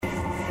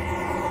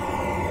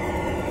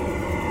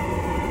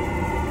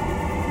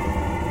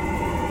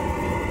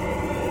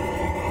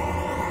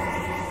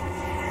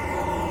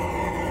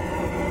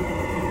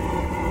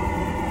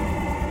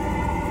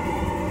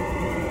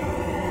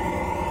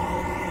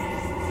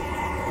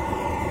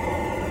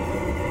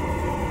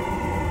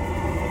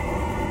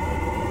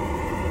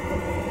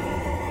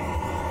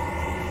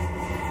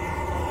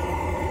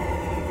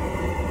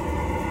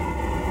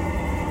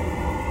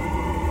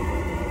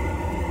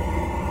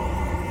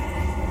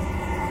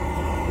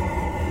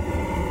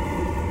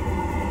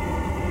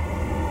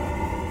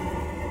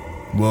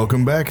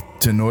Welcome back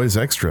to Noise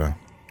Extra.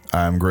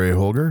 I'm Gray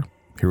Holger,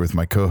 here with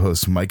my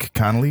co-host Mike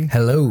Connolly.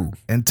 Hello.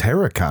 And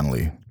Tara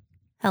Connolly.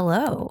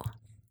 Hello.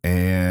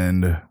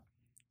 And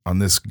on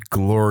this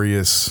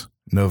glorious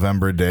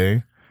November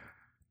day,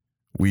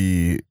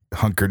 we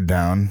hunkered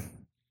down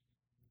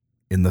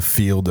in the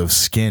Field of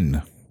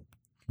Skin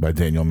by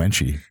Daniel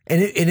Menchie.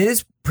 And it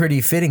is pretty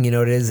fitting, you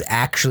know,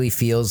 actually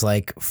feels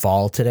like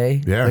fall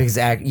today. Yeah.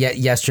 Like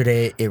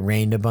yesterday it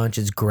rained a bunch.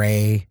 It's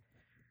gray.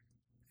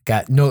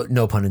 Got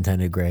no pun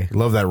intended, gray.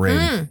 Love that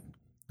rain.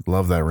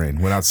 Love that rain.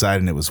 Went outside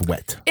and it was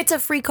wet. It's a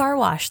free car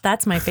wash.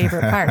 That's my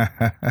favorite part.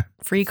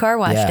 Free car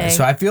wash day.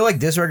 So I feel like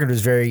this record was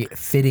very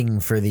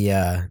fitting for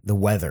the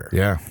weather.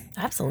 Yeah.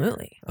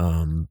 Absolutely.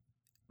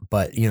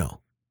 But you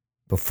know,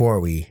 before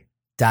we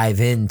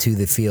dive into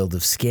the Field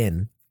of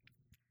Skin,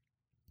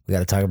 we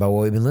got to talk about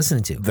what we've been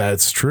listening to.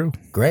 That's true.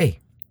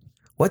 Gray,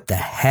 what the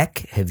heck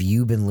have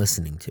you been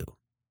listening to?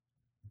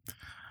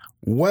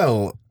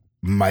 Well,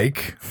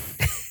 Mike.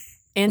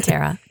 And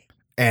Tara.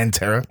 And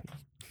Tara.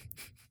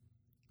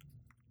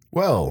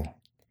 Well,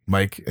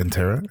 Mike and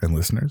Tara and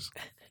listeners.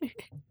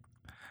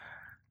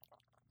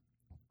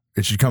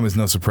 It should come as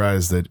no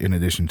surprise that in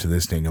addition to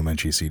this Daniel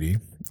Menchie CD,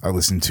 I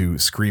listened to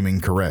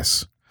Screaming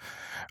Caress,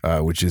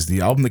 which is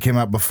the album that came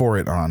out before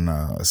it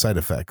on Side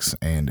Effects,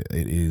 and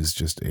it is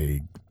just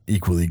a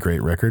equally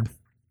great record.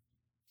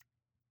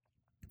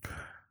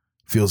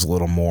 Feels a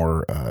little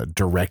more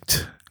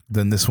direct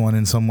than this one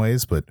in some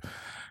ways, but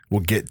we'll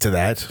get to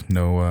that.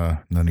 No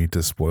need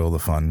to spoil the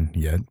fun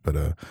yet,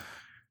 but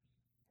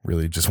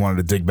really just wanted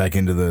to dig back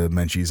into the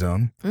Menchie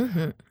zone.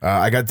 Mm-hmm.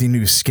 I got the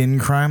new Skin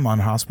Crime on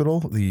Hospital,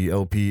 the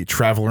LP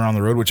Traveler on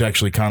the Road, which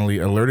actually Connolly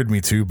alerted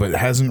me to, but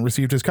hasn't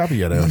received his copy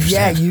yet. I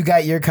understand. Yeah, you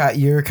got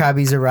your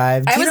copies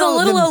arrived. I was a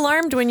little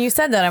alarmed when you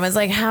said that. I was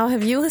like, how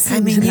have you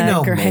listened to that? You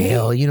know, Gray?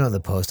 mail, you know, the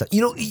post.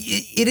 You know,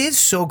 it is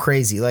so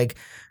crazy. Like,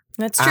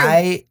 That's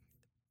true.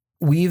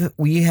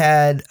 We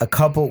had a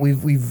couple,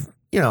 we've been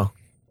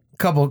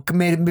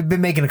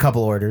making a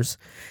couple orders.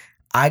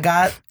 I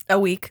got a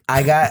week.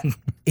 a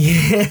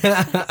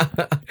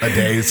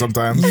day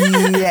sometimes.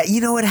 Yeah,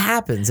 you know, it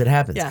happens.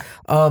 Yeah.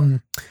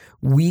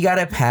 We got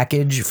a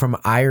package from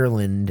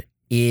Ireland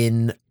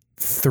in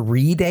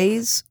 3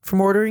 days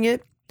from ordering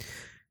it,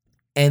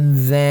 and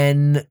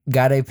then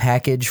got a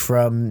package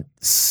from,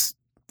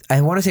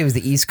 I want to say it was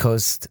the East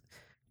Coast,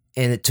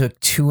 and it took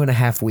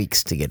 2.5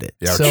 weeks to get it.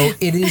 Yeah. So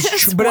it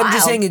is, but I'm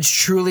just saying it's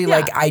truly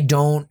like I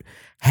don't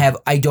have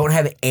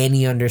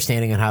any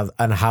understanding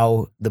on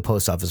how the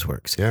post office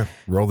works. Yeah,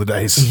 roll the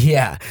dice.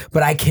 Yeah,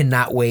 but I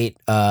cannot wait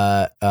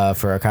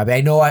for a copy.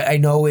 I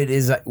know it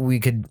is. We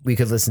could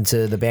listen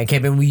to the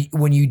Bandcamp, and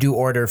when you do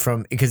order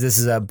from, because this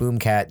is a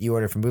Boomcat, you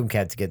order from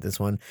Boomcat to get this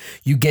one,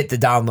 you get the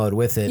download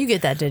with it. You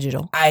get that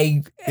digital.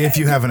 If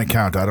you have an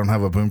account, I don't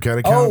have a Boomcat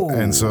account,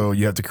 and so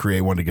you have to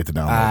create one to get the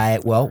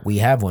download. Well, we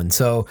have one.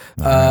 So,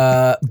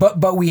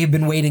 but we have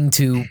been waiting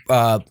to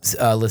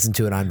listen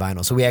to it on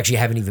vinyl, so we actually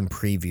haven't even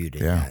previewed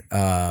it. Yeah. Yet.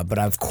 But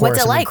of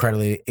course, I'm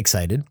incredibly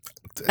excited.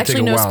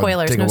 Actually, no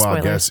spoilers. Take no a wild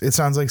spoilers. guess. It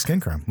sounds like Skin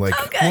Crime. Like,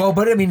 well,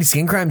 but I mean,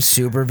 Skin Crime's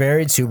super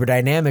varied, super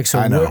dynamic. So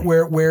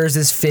where is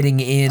this fitting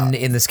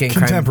in the Skin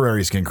Crime?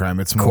 Contemporary Skin Crime.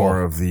 It's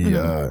more of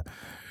the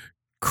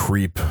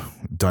creep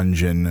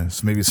dungeon.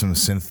 So maybe some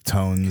synth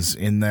tones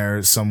in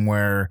there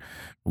somewhere.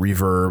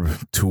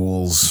 Reverb,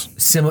 tools.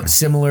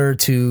 Similar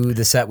to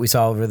the set we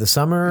saw over the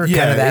summer. Yeah,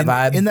 kind of that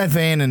vibe. In that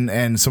vein,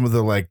 and some of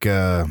the like,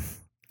 the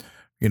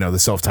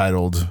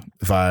self-titled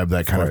vibe,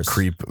 that kind of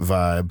creep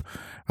vibe.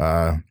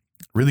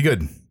 Really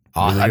good.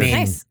 I mean,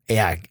 nice.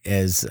 Yeah,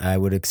 as I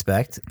would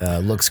expect.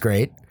 Looks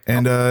great.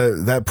 And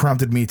that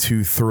prompted me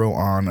to throw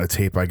on a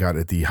tape I got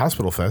at the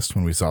Hospital Fest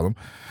when we saw them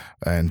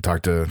and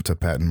talked to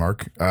Pat and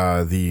Mark.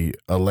 A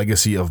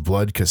Legacy of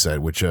Blood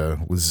cassette, which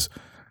was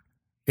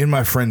in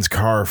my friend's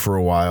car for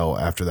a while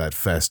after that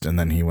fest, and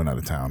then he went out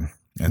of town.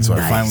 And so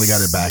I finally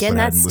got it back, Getting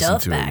but I that hadn't listened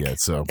stuff to back. it yet.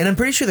 So, And I'm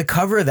pretty sure the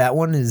cover of that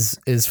one is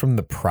from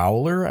The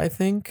Prowler, I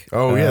think.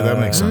 Oh, yeah, that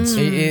makes sense.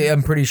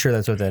 I'm pretty sure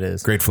that's what that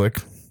is. Great flick.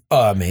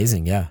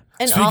 Amazing, yeah.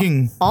 And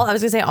Speaking, I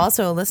was going to say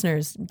also,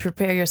 listeners,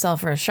 prepare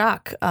yourself for a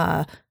shock.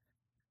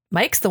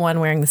 Mike's the one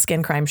wearing the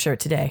Skin Crime shirt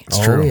today. It's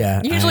true.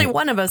 Yeah. Usually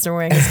one of us are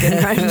wearing a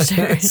Skin Crime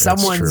shirt.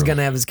 Someone's true. going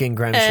to have a Skin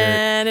Crime shirt.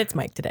 And it's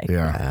Mike today.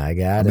 yeah. I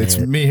got it. It's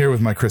me here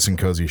with my Chris and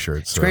Cozy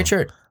shirt. It's a great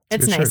shirt.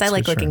 It's good nice. shirt. I It's a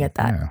like good looking shirt. at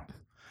that. Yeah.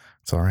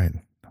 It's all right.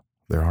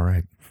 They're all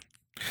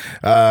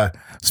right.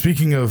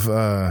 Speaking of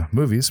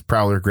movies,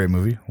 Prowler, great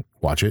movie.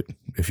 Watch it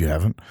if you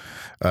haven't.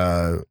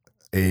 A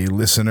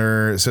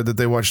listener said that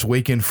they watched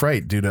Wake in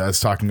Fright due to us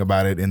talking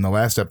about it in the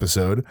last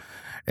episode.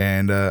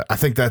 And I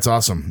think that's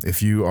awesome.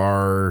 If you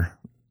are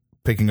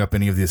picking up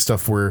any of the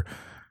stuff we're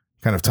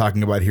kind of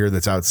talking about here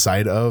that's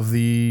outside of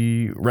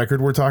the record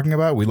we're talking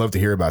about, we'd love to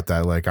hear about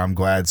that. Like, I'm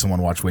glad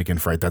someone watched Wake in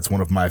Fright. That's one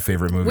of my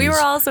favorite movies. We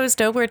were all so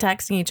stoked. We were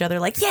texting each other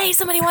like, yay,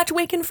 somebody watch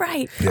Wake in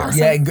Fright. Yeah.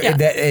 Awesome.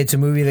 It's a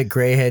movie that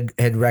Gray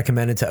had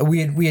recommended to.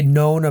 We had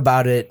known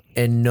about it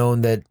and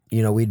known that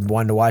we'd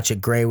wanted to watch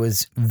it. Gray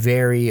was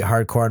very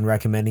hardcore in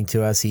recommending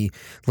to us. He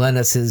lent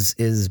us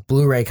his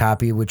Blu-ray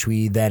copy, which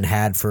we then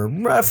had for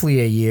roughly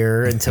a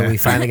year until we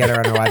finally got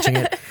around to watching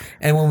it.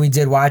 And when we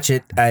did watch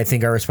it, I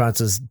think our response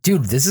was,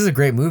 dude, this is a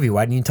great movie.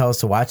 Why didn't you tell us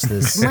to watch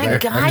this? My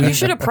God, you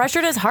should have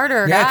pressured us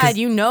harder. Yeah,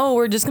 God,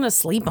 we're just going to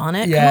sleep on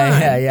it. Yeah,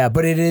 Come on. yeah.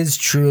 But it is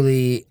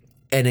truly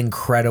an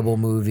incredible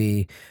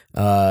movie.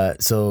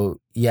 So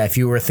yeah, if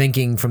you were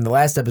thinking from the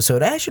last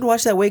episode, I should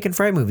watch that Wake and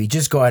Fright movie,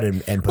 just go ahead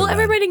and put Well, it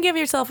on. Give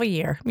yourself a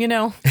year, Give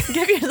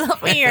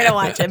yourself a year to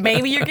watch it.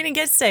 Maybe you're going to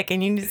get sick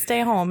and you need to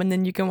stay home and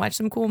then you can watch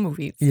some cool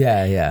movies.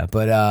 Yeah.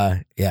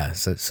 But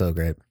so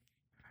great.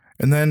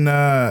 And then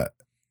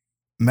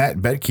Matt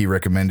Betke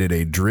recommended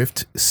a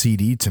Drift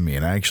CD to me,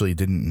 and I actually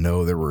didn't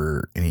know there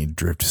were any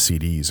Drift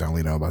CDs. I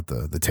only know about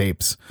the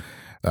tapes,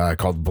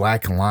 called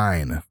Black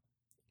Line.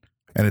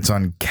 And it's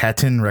on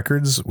Caton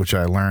Records, which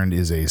I learned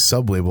is a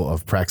sub-label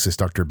of Praxis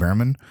Dr.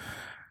 Behrman.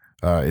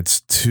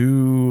 It's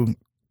 2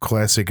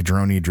 classic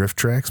droney drift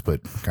tracks,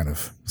 but kind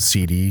of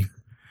CD,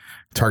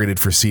 targeted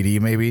for CD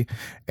maybe,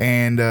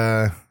 and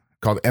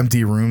called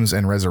Empty Rooms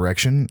and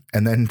Resurrection.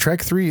 And then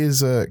track 3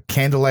 is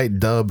Candlelight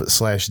Dub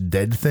 /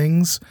 Dead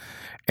Things,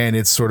 and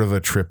it's sort of a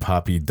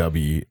trip-hoppy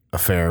dubby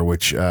affair,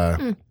 which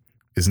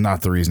is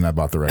not the reason I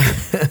bought the record.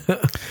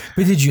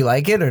 But did you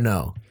like it or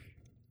no?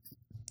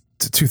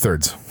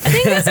 2/3. I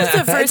think this is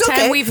the first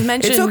time we've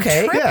mentioned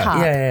trip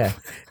hop. Yeah.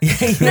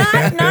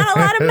 Not a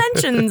lot of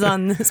mentions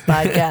on this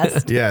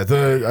podcast. Yeah,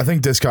 I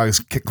think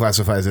Discogs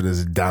classifies it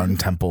as down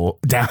tempo.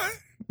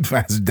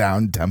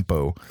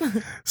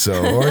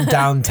 So Or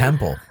down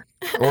temple.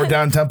 or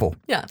down tempo.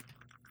 Yeah.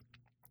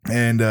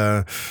 And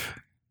I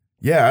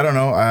don't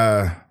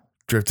know.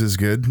 Drift is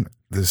good.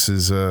 This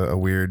is a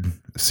weird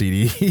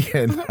CD,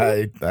 and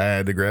I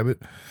had to grab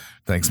it.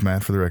 Thanks,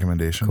 Matt, for the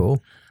recommendation.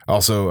 Cool.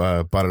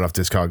 Also, bought it off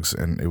Discogs,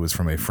 and it was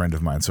from a friend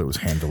of mine, so it was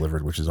hand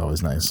delivered, which is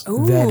always nice.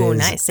 Ooh, That is-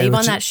 nice. Save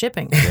on that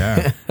shipping.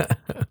 Yeah,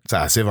 so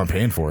I save on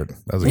paying for it.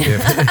 That was a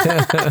gift.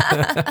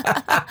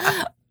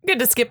 Good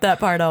to skip that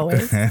part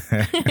always.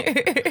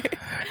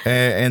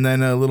 And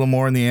then a little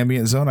more in the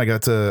ambient zone. I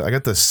got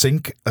the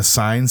Sync a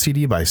Sign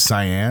CD by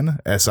Cyan,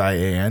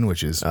 SIAN,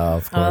 which is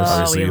Of course.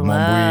 obviously we Mombui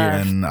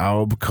love. and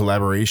Aub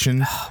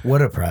collaboration.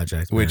 What a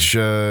project. man. Which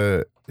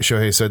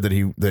Shohei said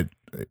that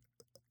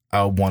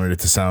Aub wanted it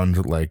to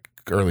sound like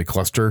early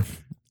Cluster.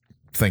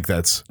 I think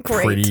that's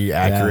Great. pretty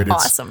accurate. Yeah.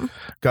 It's Awesome.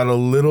 got a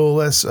little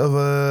less of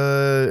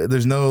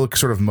there's no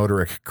sort of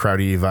motoric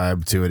crowdy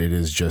vibe to it. It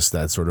is just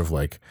that sort of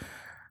like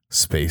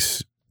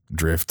space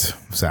drift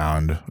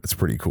sound. It's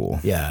pretty cool.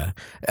 Yeah.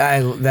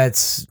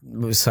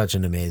 Was such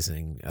an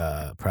amazing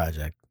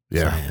project.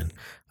 Yeah. Cyan.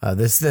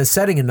 The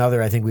setting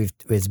another, I think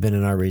it's been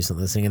in our recent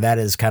listening, and that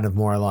is kind of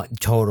more along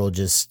total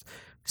just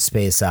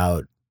space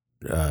out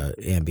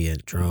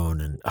ambient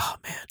drone, and oh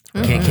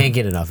man, can't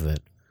get enough of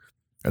it.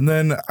 And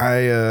then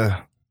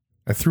I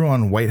threw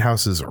on White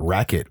House's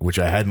Racket, which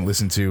I hadn't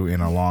listened to in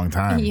a long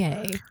time.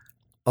 Yay.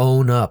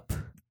 Own up.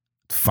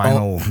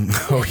 Final.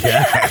 Oh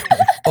yeah.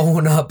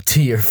 Own up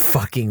to your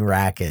fucking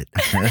racket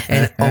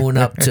and own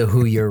up to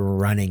who you're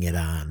running it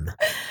on.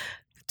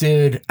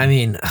 Dude, I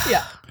mean,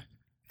 Yeah.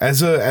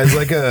 As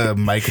like a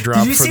mic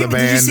drop for the band.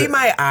 Did you see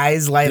my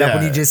eyes light up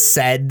when Yeah. you just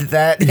said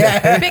that?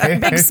 Yeah.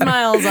 Big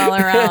smiles all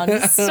around.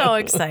 So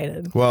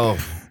excited. Well,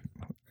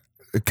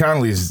 the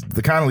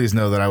Connollys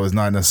know that I was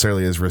not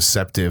necessarily as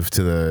receptive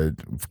to the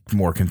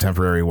more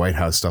contemporary White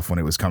House stuff when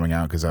it was coming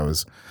out, because I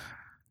was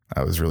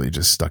really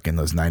just stuck in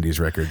those 90s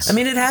records. I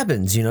mean, it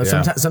happens, you know.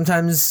 Yeah.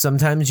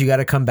 Sometimes you got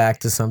to come back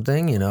to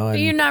something, you know. But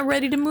And you're not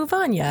ready to move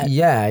on yet.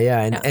 yeah,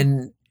 Yeah.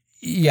 and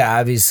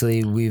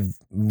obviously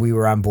we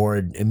were on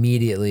board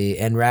immediately,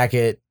 and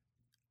Racket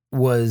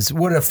was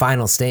what a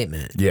final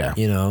statement. Yeah.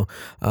 You know,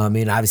 I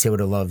mean, obviously I would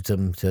have loved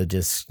him to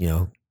just, you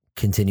know,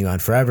 continue on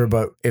forever,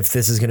 but if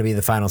this is going to be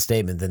the final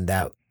statement, then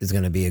that is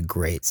going to be a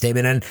great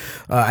statement. And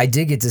I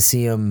did get to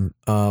see him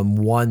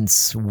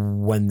once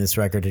when this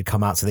record had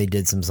come out, so they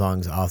did some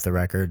songs off the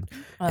record,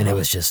 and it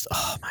was just,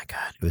 oh my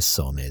God, it was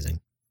so amazing.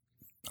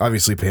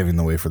 Obviously paving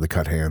the way for the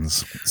Cut Hands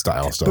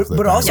style stuff.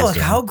 But also, like,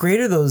 how great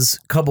are those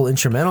couple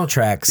instrumental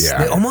tracks? Yeah.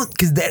 They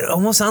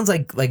almost sounds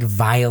like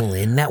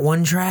violin, that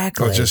one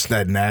track. Oh, like- just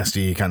that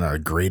nasty kind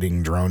of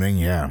grating droning.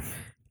 Yeah.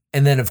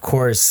 And then, of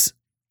course,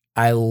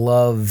 I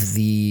love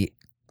the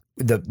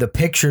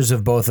pictures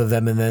of both of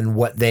them, and then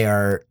what they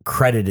are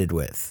credited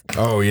with.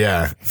 Oh,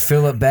 yeah.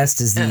 Philip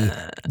Best is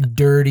the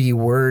dirty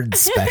word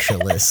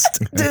specialist,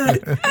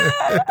 dude.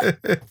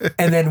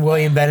 And then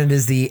William Bennett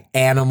is the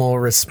animal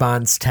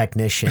response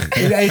technician.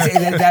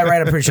 That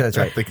right? I'm pretty sure that's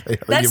right. I think That you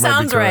might be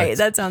sounds right. correct.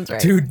 That sounds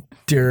right. Dude,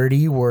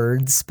 dirty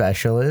word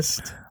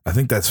specialist. I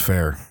think that's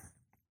fair.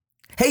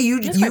 Hey, you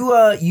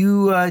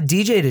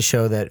DJ'd a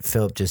show that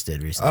Philip just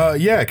did recently.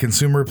 Yeah,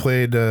 Consumer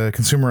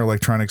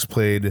Electronics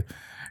played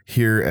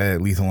here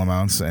at Lethal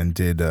Amounts and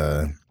did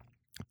a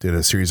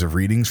series of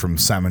readings from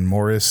Simon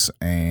Morris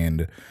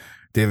and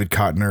David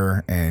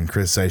Kottner and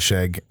Chris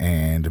Zeisheg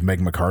and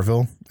Meg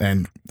McCarville.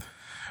 And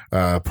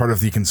Part of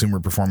the consumer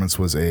performance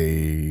was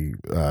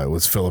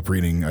was Philip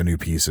reading a new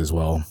piece as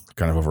well,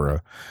 kind of over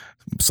a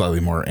slightly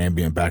more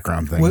ambient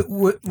background thing.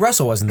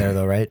 Russell wasn't there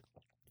though, right?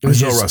 It was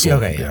Joe just- Russell.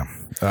 Okay.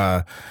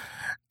 Yeah.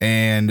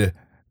 And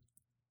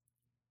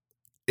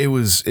it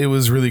was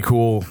really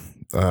cool.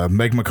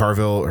 Meg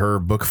McCarville, her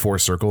book 4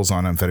 Circles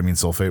on amphetamine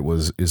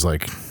sulfate is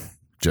like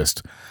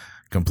just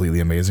completely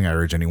amazing. I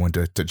urge anyone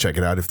to check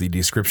it out. If the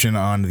description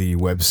on the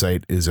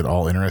website is at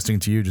all interesting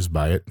to you, just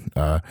buy it.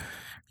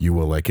 You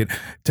will like it.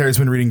 Tara's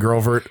been reading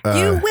Girlvert.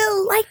 You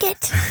will like it.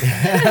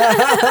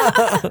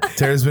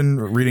 Tara's been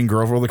reading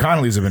Girlvert. The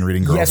Connollys have been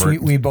reading Girlvert.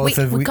 Yes, we both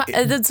have. we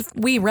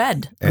We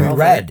read.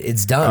 read.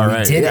 It's done. All We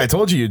right. did Yeah, I it.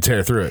 told you you'd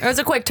tear through it. It was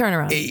a quick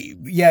turnaround.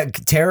 Yeah,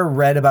 Tara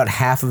read about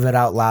half of it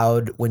out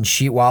loud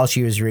while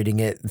she was reading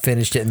it,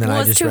 finished it, and then Well,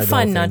 I it's just too read the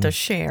whole fun not thing. to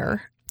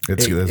share.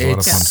 There's a lot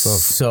of fun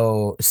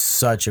stuff.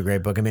 Such a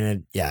great book. I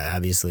mean,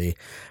 obviously,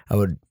 I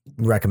would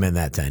recommend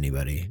that to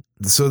anybody.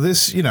 So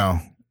this,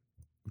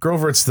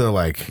 Girlvert's the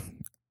like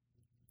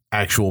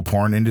actual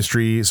porn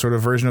industry sort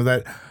of version of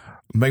that.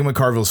 Meg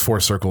McCarville's 4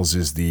 Circles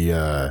is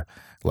the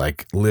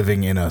like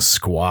living in a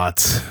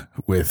squat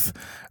with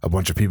a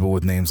bunch of people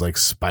with names like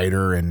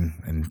Spider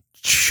and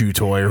Shoe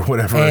Toy or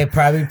whatever. Hey,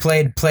 probably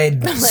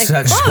played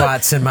such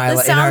squats in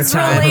This in our sounds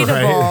time.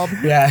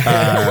 relatable.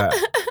 Yeah.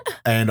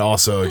 And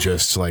also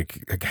just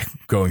like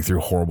going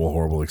through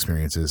horrible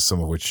experiences, some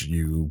of which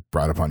you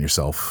brought upon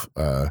yourself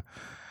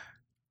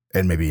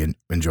and maybe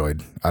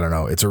enjoyed. I don't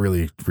know. It's a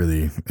really,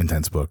 really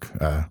intense book.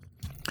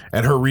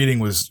 And her reading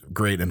was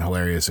great and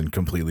hilarious and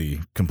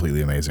completely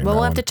amazing. Well, That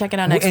we'll have one. to check it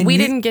out next. And We you-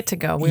 didn't get to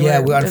go.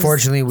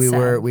 Unfortunately, we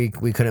sad. we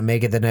couldn't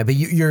make it that night. But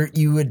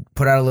you would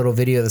put out a little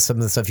video of some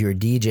of the stuff you were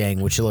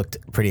DJing, which looked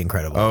pretty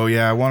incredible. Oh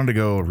yeah, I wanted to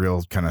go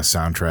real kind of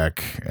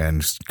soundtrack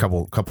and just a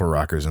couple of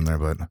rockers in there,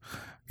 but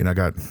I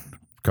got a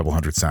couple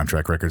hundred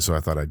soundtrack records, so I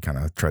thought I'd kind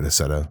of try to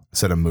set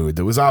a mood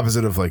that was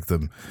opposite of like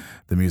the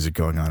music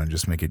going on and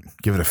just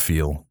give it a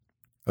feel.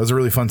 It was a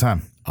really fun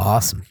time.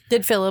 Awesome.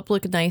 Did Philip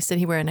look nice? Did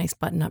he wear a nice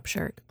button-up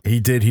shirt?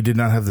 He did. He did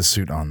not have the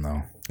suit on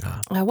though.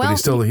 Well,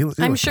 But he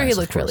I'm looked sure he nice, of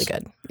looked really course.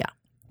 good. Yeah.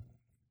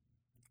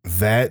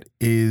 That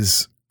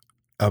is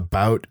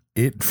about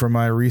it for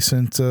my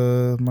recent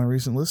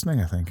listening,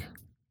 I think.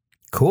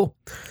 Cool.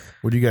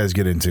 What do you guys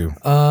get into?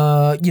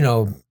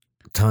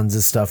 Tons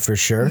of stuff for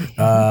sure.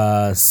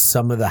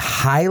 Some of the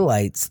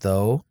highlights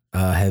though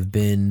have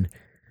been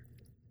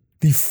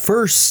the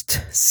first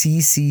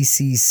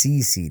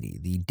CCCC CD,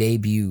 the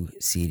debut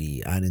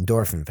CD on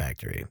Endorphin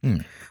Factory.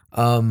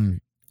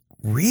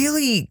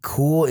 Really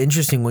cool,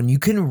 interesting one. You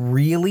can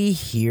really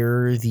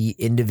hear the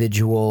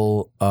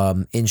individual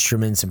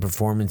instruments and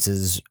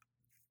performances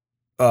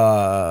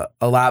a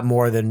lot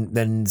more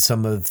than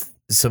some of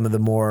the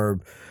more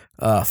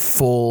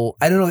full.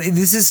 I don't know.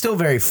 This is still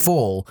very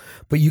full,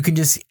 but you can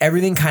just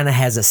everything kind of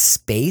has a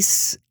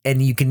space,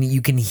 and you can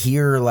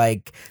hear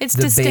like It's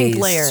the distinct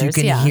bass. layers, You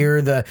can yeah.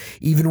 hear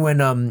even when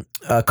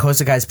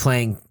Kosakai's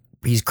playing.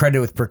 He's credited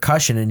with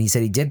percussion, and he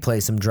said he did play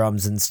some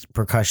drums and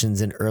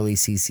percussions in early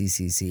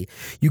CCCC.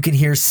 You can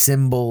hear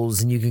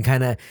cymbals, and you can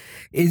kind of.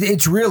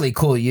 It's really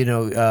cool,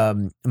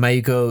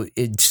 Mayuko.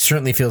 It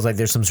certainly feels like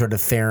there's some sort of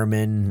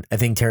theremin. I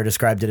think Tara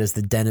described it as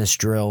the dentist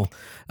drill,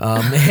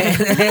 and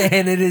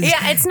it is.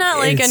 Yeah, it's not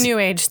like a it's- new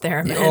age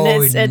theremin.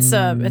 Oh, It's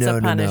a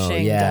no,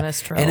 punishing yeah.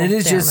 dentistry. And it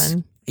is just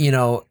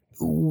theremin.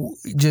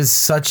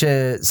 just such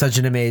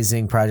an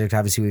amazing project.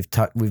 Obviously,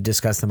 we've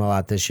discussed them a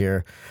lot this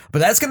year, but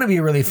that's going to be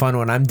a really fun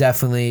one. I'm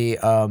definitely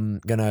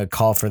gonna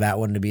call for that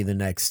one to be the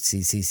next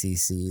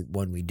CCCC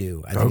one we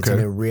do. I think it's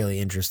gonna be a really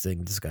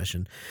interesting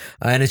discussion,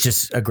 and it's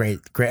just a great,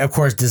 of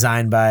course,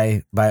 designed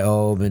by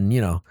Obe, and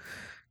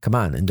come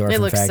on, Endorphin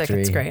It looks sick.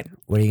 Factory. It's great.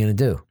 What are you gonna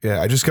do? Yeah,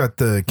 I just got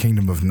the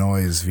Kingdom of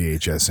Noise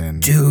VHS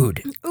in.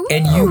 Dude,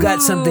 and you got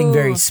something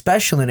very Ooh.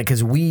 special in it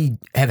because we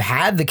have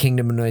had the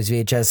Kingdom of Noise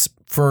VHS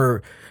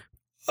for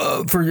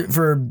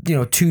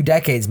 2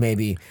 decades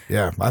maybe.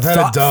 Yeah, I've had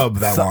a dub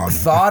that long.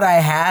 Thought I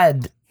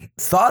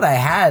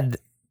had.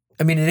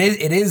 I mean,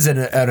 it is an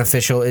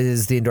official. It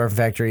is the Endorphin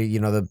Factory.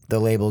 The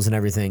labels and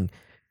everything,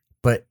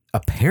 but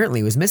apparently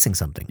it was missing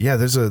something. Yeah,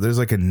 there's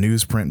like a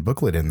newsprint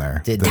booklet in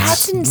there.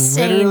 That's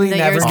insane literally that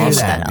never yours knew did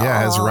that. that. Yeah,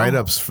 it has Aw.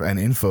 write-ups and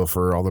info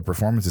for all the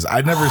performances.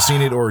 I'd never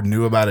seen it or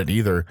knew about it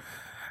either,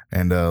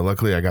 and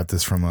luckily I got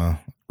this from a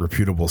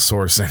reputable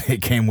source, and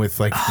it came with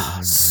like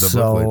the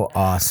booklet. So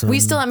awesome. We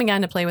still haven't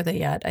gotten to play with it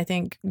yet. I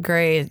think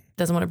Gray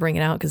doesn't want to bring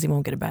it out because he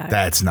won't get it back.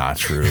 That's not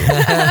true.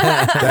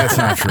 That's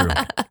not true.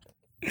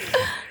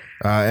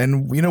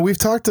 And we've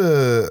talked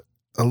a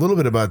little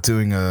bit about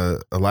doing a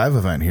live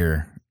event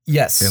here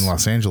yes in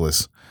Los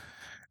Angeles,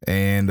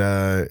 and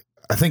I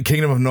think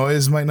Kingdom of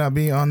Noise might not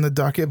be on the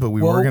docket, but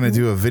we were going to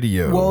do a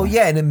video. Well,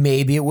 yeah, and then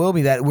maybe it will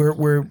be that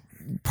we're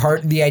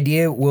part. The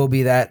idea will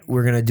be that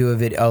we're gonna do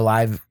a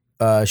live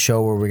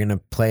show where we're gonna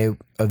play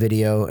a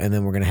video, and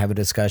then we're gonna have a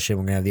discussion.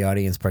 We're gonna have the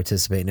audience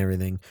participate and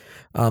everything.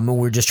 And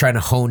we're just trying to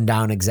hone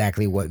down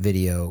exactly what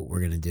video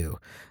we're gonna do.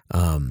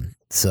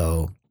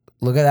 So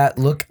look at that.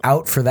 Look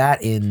out for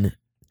that in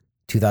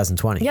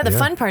 2020. Yeah, the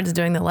fun part is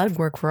doing the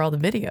legwork for all the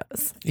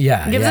videos.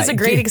 Yeah. Gives us a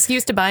great Yeah.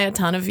 excuse to buy a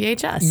ton of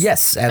VHS.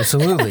 Yes,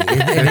 absolutely.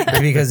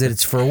 Because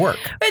it's for work.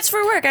 It's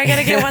for work. I got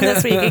to get one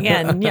this week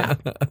again. Yeah.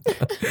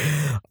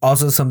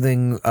 Also,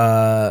 something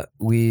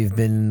we've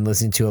been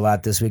listening to a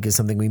lot this week is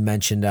something we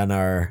mentioned on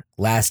our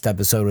last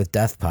episode with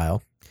Death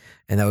Pile,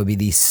 and that would be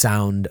the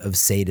Sound of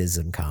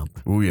Sadism comp.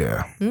 Oh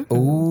yeah,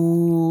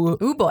 Ooh,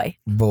 Ooh, boy.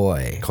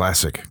 boy.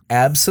 classic.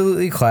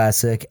 Absolutely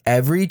classic.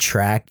 Every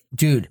track,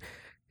 dude,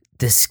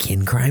 the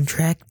Skin Crime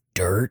track,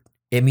 Dirt.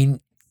 I mean,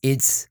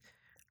 it's,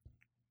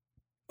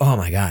 oh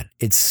my God,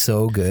 it's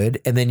so good.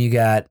 And then you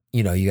got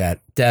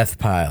Death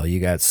Pile, you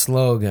got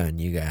Slogan,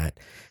 you got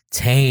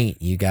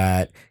Taint, you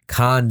got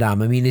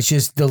Condom. I mean, it's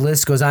just, the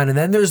list goes on. And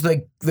then there's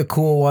like the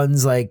cool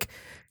ones like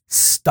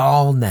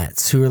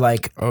Stallnets, who are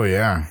like, Oh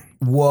yeah,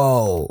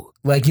 whoa,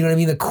 like, you know what I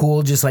mean? The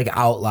cool, just like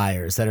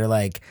outliers that are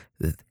like,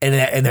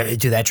 and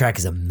dude, that track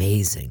is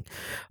amazing.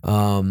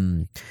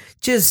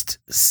 Just,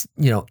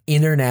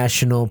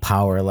 international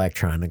power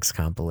electronics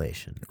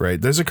compilation. right.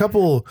 There's a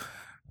couple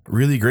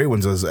really great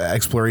ones. There's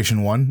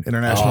Exploration 1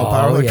 International Oh,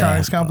 Power yeah.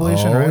 Electronics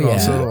compilation, Oh, right?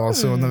 yeah.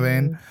 Also in the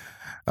vein.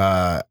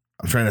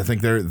 I'm trying to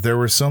think. There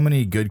were so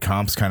many good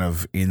comps kind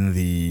of in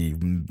the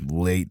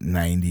late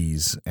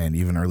 90s and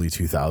even early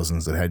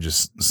 2000s that had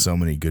just so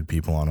many good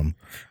people on them.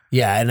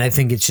 Yeah, and I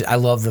think I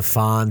love the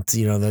font,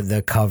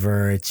 the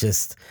cover. It's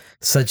just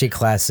such a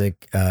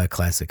classic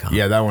comp.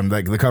 Yeah, that one,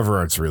 like the cover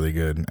art's really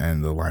good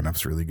and the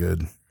lineup's really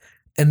good.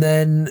 And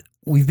then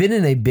we've been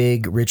in a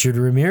big Richard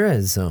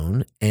Ramirez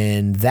zone,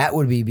 and that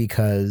would be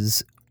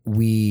because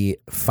we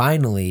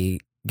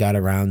finally got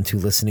around to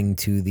listening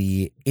to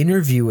the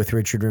interview with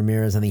Richard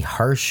Ramirez on the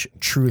Harsh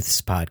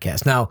Truths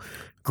podcast. Now,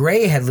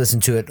 Gray had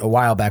listened to it a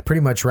while back,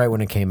 pretty much right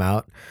when it came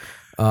out.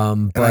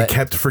 And I But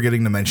kept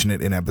forgetting to mention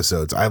it in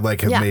episodes. I have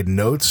made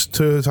notes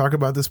to talk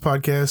about this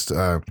podcast.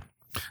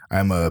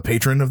 I'm a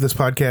patron of this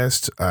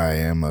podcast. I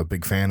am a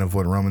big fan of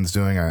what Roman's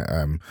doing.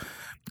 I'm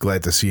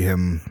glad to see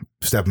him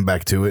stepping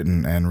back to it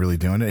and really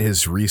doing it.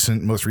 His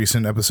most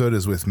recent episode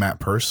is with Matt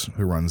Purse,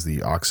 who runs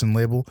the Oxen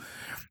label.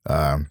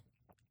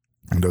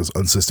 And does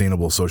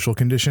Unsustainable Social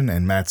Condition,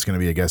 and Matt's going to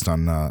be a guest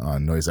on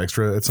Noise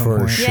Extra at some for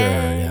point. sure,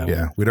 Yay.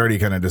 yeah. We'd already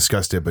kind of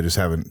discussed it, but just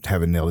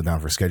haven't nailed it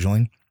down for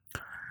scheduling.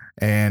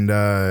 And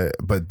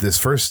but this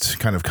first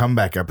kind of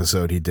comeback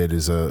episode he did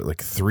is a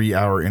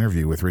 3-hour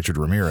interview with Richard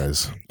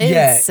Ramirez.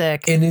 It's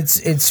sick. And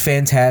it's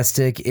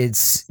fantastic.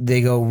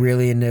 They go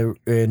really into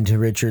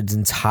Richard's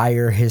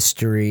entire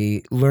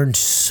history. Learned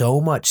so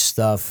much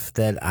stuff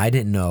that I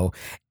didn't know.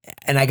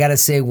 And I gotta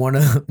say, one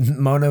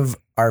of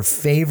our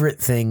favorite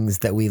things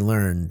that we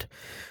learned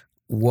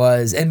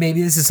was, and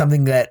maybe this is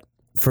something that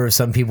for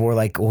some people were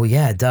like, "Oh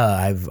yeah, duh,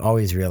 I've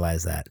always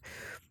realized that,"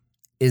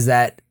 is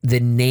that the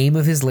name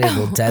of his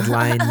label,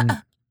 Deadline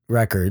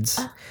Records,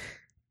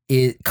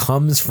 it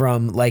comes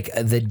from like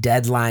the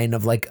deadline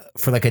of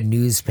for a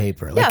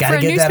newspaper. Like, Yeah, gotta for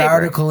a get that newspaper.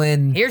 article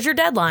in. Here's your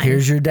deadline.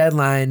 Here's your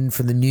deadline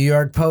for the New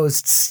York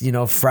Post's,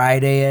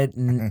 Friday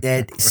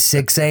at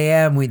 6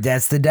 a.m.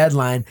 That's the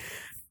deadline.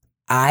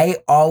 I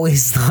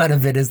always thought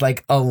of it as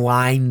like a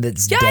line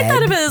that's yeah, dead. I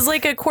thought of it as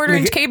like a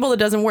quarter-inch cable that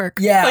doesn't work.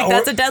 Yeah, like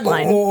that's a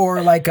deadline.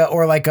 or like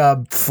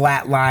a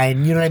flat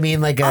line. You know what I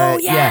mean? Like oh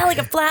yeah, like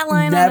a flat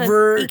line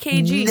never, on an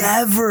EKG.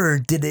 Never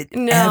did it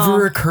No.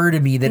 ever occur to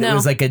me that it No.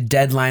 was like a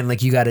deadline.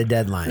 Like you got a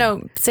deadline.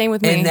 No, same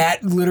with me. And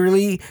that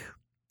literally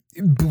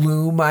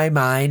blew my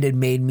mind and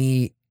made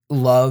me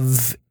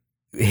love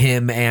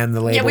him and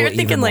the label. yeah, we were even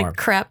thinking more. like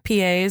crap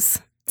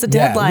PAs. It's a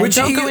Yeah, deadline. which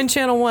Don't you- go in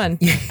channel 1.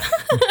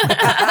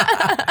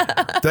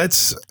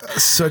 That's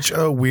such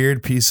a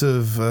weird piece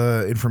of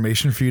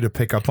information for you to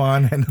pick up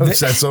on and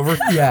obsess over.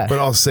 Yeah. But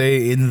I'll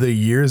say, in the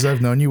years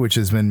I've known you, which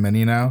has been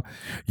many now,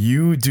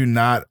 you do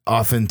not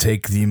often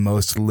take the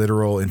most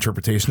literal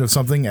interpretation of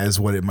something as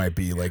what it might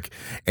be. Like,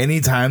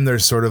 anytime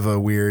there's sort of a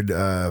weird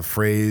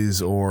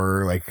phrase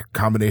or like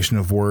combination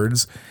of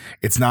words,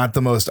 it's not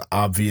the most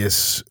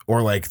obvious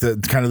or like the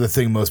kind of the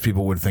thing most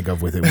people would think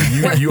of with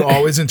it. You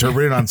always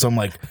interpret it on some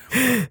like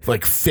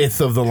fifth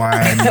of the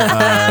line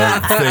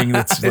thing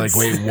that's like,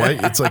 wait, what?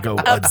 It's like a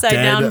Upside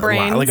dead down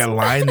brains. like a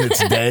line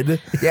that's dead.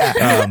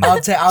 Yeah,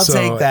 I'll So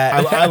take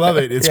that. I love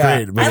it. It's Yeah.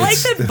 great. But I like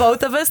it's- that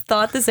both of us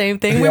thought the same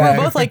thing. We Yeah.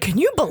 were both like, "Can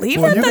you believe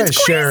Well, that? you That's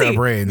guys share a crazy."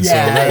 brain, so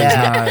Yeah, that is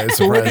yeah. not But when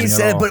surprising he at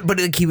said, all. but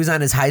like he was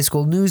on his high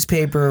school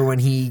newspaper when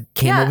he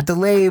came Yeah. up with the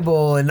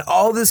label and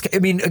all this. I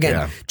mean, again,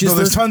 Yeah. just No,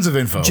 there's listen, tons of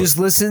info. just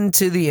listen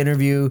to the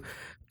interview.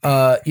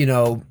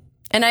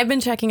 And I've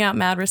been checking out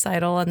Mad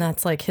Recital, and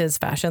that's like his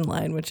fashion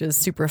line, which is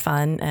super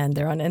fun. And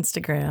they're on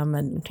Instagram,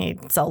 and he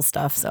sells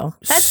stuff. So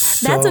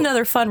that's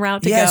another fun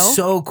route to Yeah, go.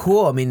 so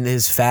cool. I mean,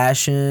 his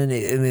fashion. I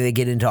mean, they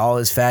get into all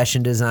his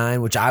fashion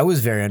design, which I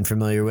was very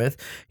unfamiliar with.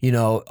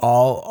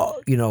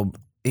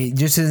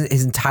 Just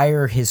his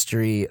entire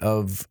history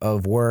of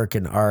work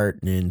and art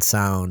and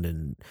sound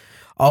and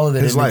all of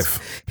it. His And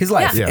life. his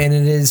life, Yeah. and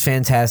it is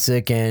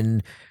fantastic.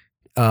 And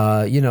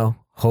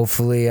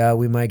hopefully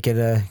we might get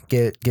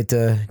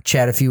to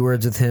chat a few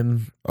words with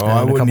him. Oh, in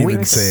I a wouldn't couple even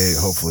weeks.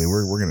 say hopefully.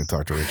 We're going to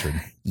talk to Richard.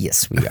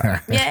 Yes, we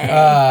are.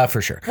 Yay.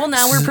 For sure. Well,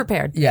 now we're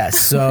prepared. Yes.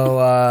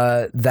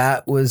 So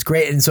that was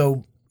great. And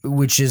so,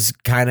 which has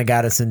kind of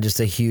got us in just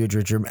a huge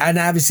Richard. And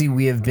obviously,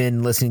 we have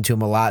been listening to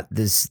him a lot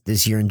this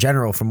year in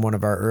general, from one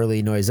of our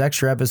early Noise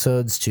Extra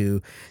episodes to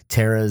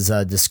Tara's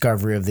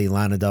discovery of the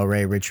Lana Del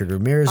Rey Richard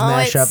Ramirez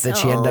mashup that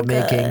she ended up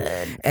making.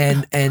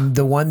 And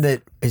the one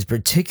that has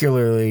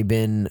particularly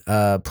been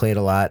played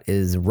a lot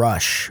is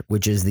Rush,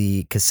 which is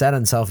the cassette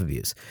on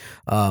self-abuse.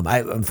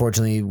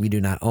 Unfortunately, we do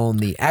not own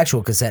the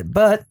actual cassette,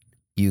 but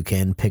you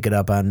can pick it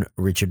up on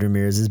Richard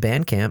Ramirez's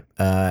Bandcamp.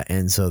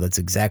 And so that's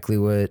exactly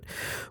what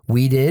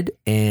we did.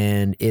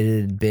 And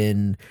it had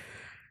been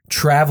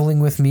traveling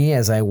with me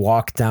as I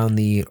walk down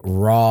the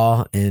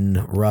raw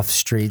and rough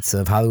streets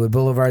of Hollywood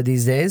Boulevard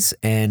these days.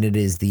 And it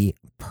is the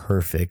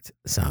perfect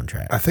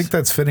soundtrack. I think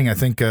that's fitting. I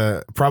think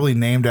probably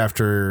named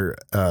after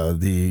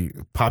the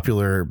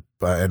popular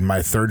and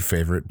my third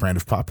favorite brand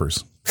of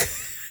poppers.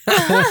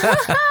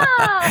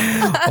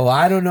 Oh,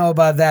 I don't know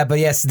about that, but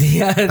yes,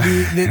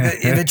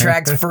 the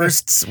track's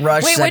first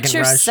Rush. Wait, what's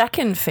your Rush.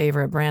 second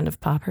favorite brand of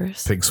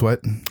poppers? Pig Sweat.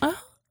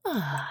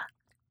 I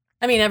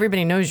mean,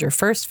 everybody knows your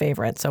first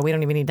favorite, so we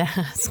don't even need to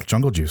ask.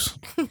 Jungle Juice.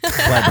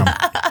 Platinum.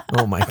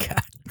 Oh my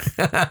God.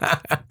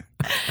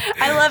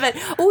 I love it.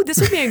 Oh, this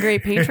would be a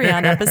great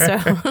Patreon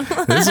episode.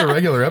 This is a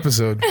regular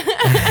episode.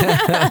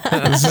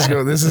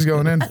 This is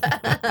going in.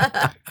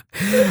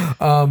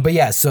 But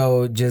yeah,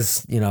 so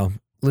just,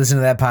 listen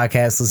to that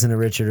podcast, listen to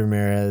Richard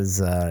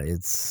Ramirez.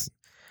 It's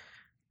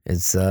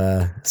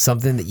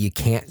something that you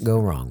can't go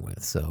wrong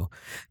with. So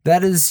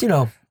that is,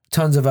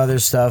 tons of other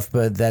stuff,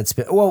 but that's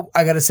been, well,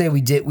 I got to say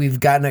we've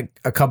gotten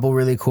a couple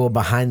really cool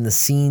behind the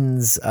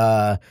scenes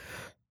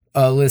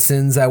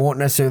listens. I won't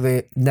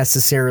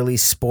necessarily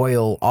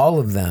spoil all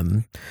of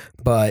them,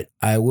 but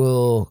I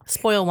will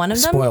spoil one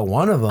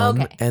of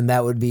them. Okay. And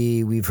that would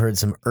be, we've heard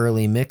some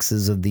early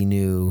mixes of the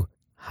new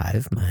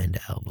Hive Mind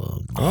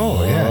album.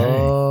 Oh, yeah.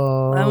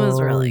 Oh, that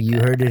was really you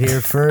good. heard it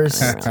here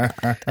first.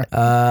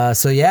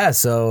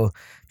 So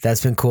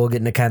that's been cool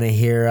getting to kind of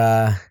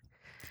hear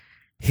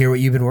what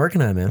you've been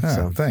working on, man. Yeah,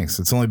 So thanks.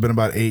 It's only been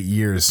about 8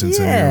 years since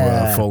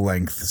a new full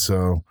length.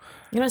 So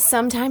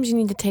sometimes you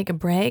need to take a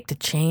break to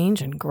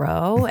change and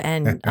grow,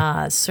 and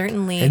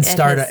certainly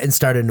start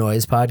a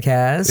noise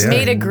podcast.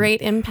 Made a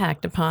great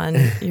impact upon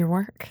your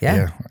work.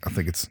 Yeah. I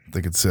think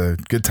it's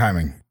good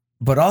timing.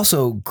 But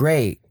also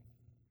great.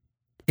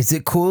 Is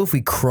it cool if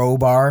we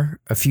crowbar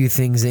a few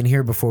things in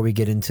here before we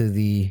get into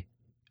the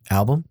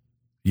album?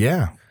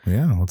 Yeah.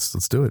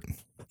 Let's do it.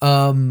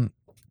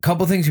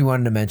 Couple things we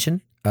wanted to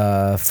mention.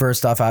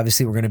 First off,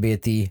 obviously, we're going to be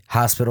at the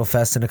Hospital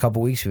Fest in a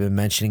couple weeks. We've been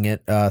mentioning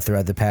it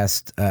throughout the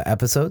past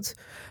episodes.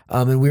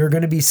 And we are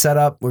going to be set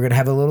up. We're going to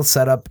have a little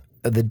setup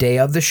the day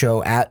of the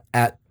show at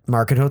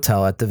Market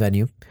Hotel at the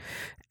venue.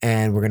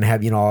 And we're going to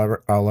have,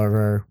 all of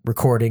our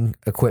recording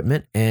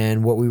equipment.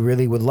 And what we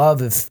really would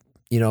love if,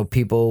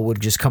 people would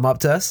just come up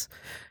to us,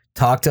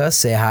 talk to us,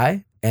 say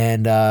hi,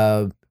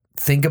 and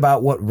think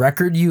about what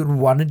record you'd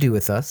want to do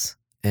with us.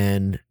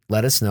 And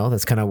let us know.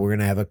 That's kind of, we're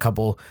going to have a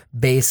couple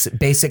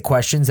basic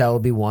questions. That will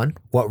be one.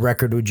 What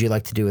record would you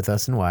like to do with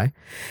us and why?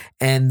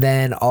 And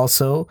then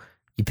also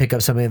you pick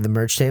up something at the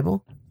merch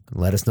table.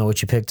 Let us know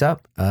what you picked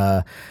up.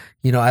 I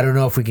don't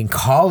know if we can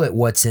call it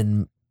what's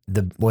in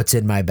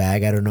my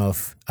bag. I don't know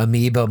if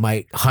Amoeba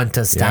might hunt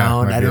us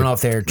down. I don't know if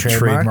they're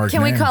trademark.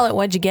 Can we call it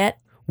What'd You Get?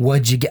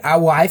 What'd you get?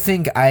 Well, I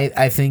think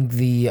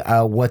the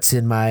what's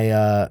in my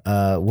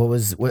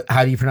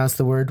how do you pronounce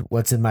the word?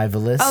 What's in my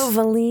valise? Oh,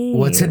 valise.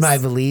 What's in my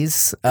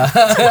valise?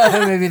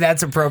 Maybe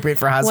that's appropriate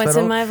for hospital. What's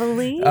in my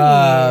valise?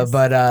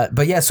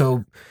 But yeah,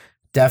 so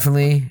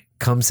definitely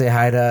come say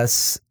hi to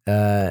us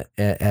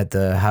at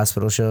the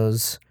hospital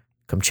shows.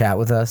 Come chat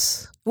with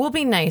us. We'll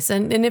be nice.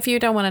 And if you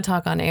don't want to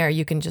talk on air,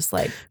 you can just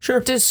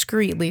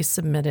discreetly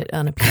submit it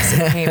on a piece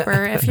of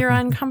paper if you're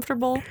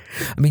uncomfortable.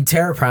 I mean,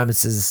 Tara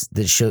promises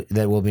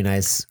that we'll be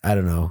nice. I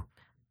don't know.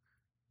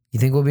 You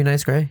think we'll be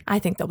nice, Gray? I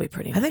think they'll be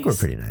pretty nice. I think we're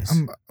pretty nice.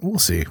 We'll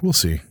see. We'll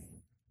see.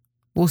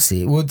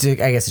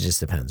 I guess it just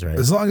depends, right?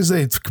 As long as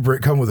they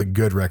come with a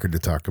good record to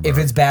talk about. If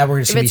it's bad, we're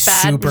just going to be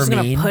super we're just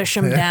mean. Gonna push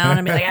them down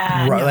and be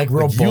like, no. Like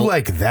real you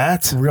like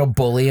that? Real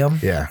bully them.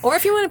 Yeah. Or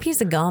if you want a piece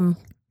of gum.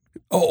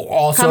 Oh,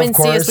 also, come and of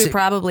course, see us. We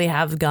probably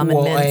have gum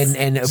and mints.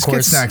 And of Just course,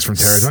 get snacks from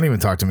Tara. Don't even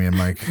talk to me and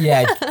Mike.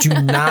 Yeah, do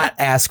not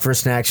ask for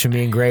snacks from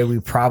me and Gray.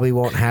 We probably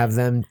won't have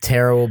them.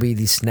 Tara will be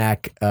the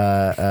snack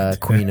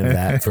queen of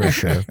that for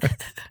sure.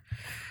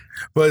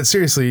 But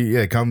seriously,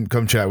 yeah, come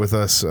chat with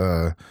us.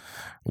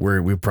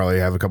 We probably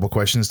have a couple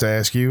questions to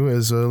ask you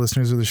as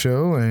listeners of the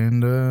show,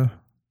 and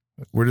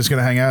we're just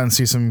gonna hang out and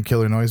see some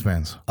killer noise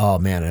bands. Oh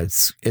man,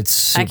 it's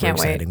super I can't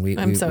exciting. Wait.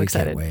 I'm so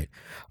excited. Can't wait.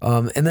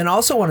 And then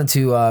also wanted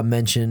to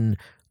mention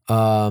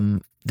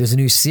there's a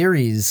new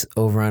series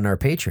over on our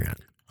Patreon.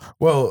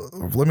 Well,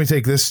 let me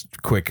take this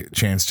quick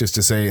chance just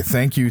to say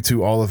thank you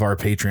to all of our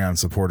Patreon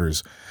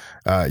supporters.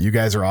 You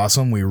guys are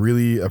awesome. We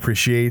really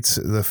appreciate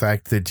the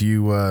fact that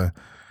you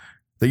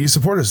that you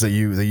support us, that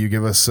you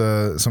give us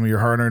some of your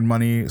hard-earned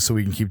money so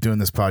we can keep doing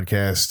this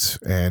podcast.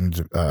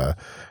 And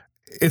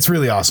it's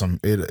really awesome.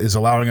 It is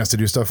allowing us to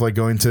do stuff like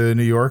going to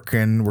New York,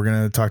 and we're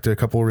going to talk to a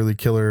couple really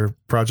killer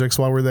projects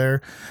while we're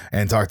there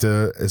and talk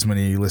to as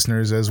many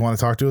listeners as want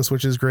to talk to us,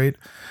 which is great.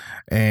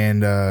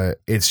 And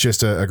it's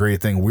just a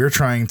great thing. We're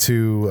trying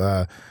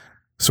to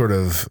sort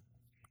of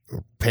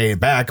pay it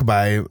back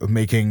by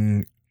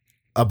making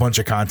a bunch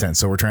of content.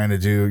 So we're trying to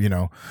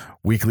do,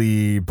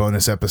 weekly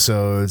bonus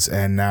episodes.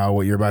 And now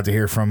what you're about to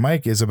hear from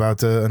Mike is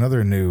about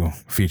another new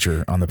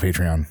feature on the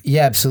Patreon.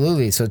 Yeah,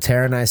 absolutely. So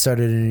Tara and I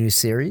started a new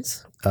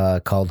series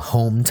called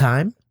Home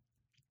Time.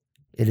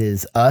 It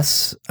is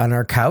us on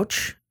our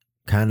couch,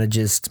 kind of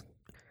just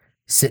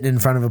sitting in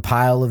front of a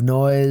pile of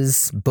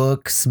noise,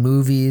 books,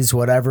 movies,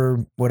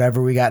 whatever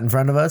we got in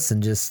front of us,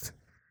 and just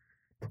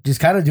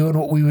kind of doing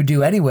what we would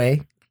do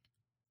anyway.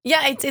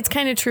 Yeah, it's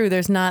kind of true.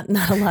 There's not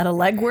a lot of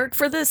legwork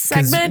for this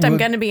segment. I'm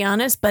going to be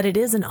honest, but it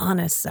is an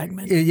honest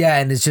segment. Yeah,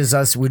 and it's just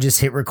us. We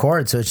just hit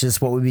record, so it's just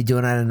what we'd be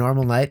doing on a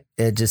normal night.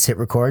 Just hit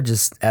record,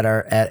 just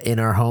in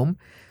our home.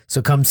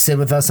 So come sit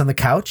with us on the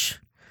couch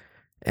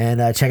and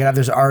check it out.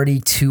 There's already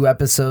 2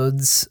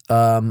 episodes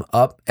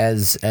up.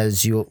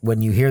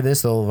 When you hear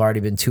this, there'll have already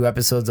been 2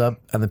 episodes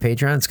up on the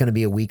Patreon. It's going to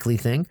be a weekly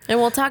thing, and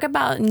we'll talk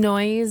about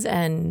noise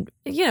and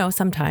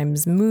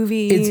sometimes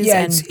movies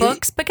and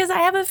books, because I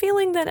have a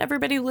feeling that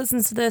everybody who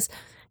listens to this,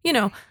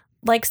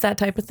 likes that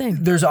type of thing.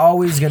 There's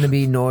always going to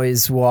be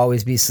noise. Will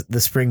always be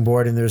the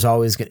springboard, and there's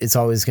always going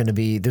to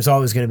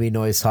be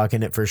noise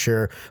talking it for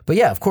sure. But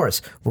yeah, of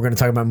course, we're going to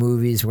talk about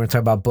movies. We're going to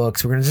talk about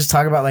books. We're going to just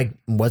talk about like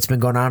what's been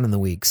going on in the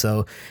week.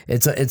 So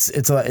it's a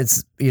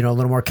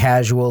little more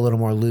casual, a little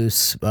more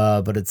loose.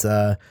 But it's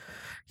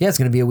it's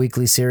going to be a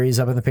weekly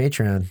series up on the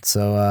Patreon.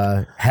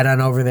 So head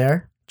on over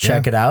there,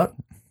 check it out.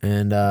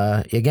 And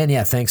again,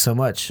 thanks so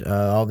much.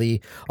 All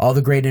the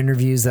great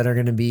interviews that are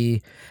going to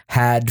be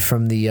had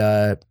from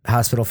the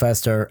Hospital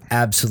Fest are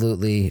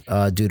absolutely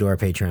due to our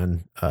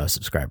Patreon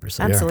subscribers.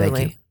 So, absolutely.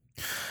 Thank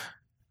you.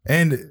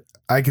 And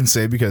I can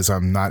say, because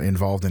I'm not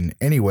involved in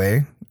any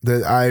way,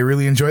 that I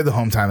really enjoy the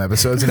Home Time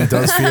episodes, and it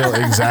does feel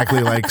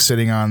exactly like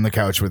sitting on the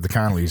couch with the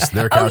Conleys.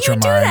 Their couch or mine.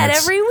 You do that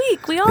every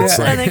week. We all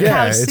sit on the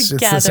couch together. It's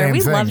the same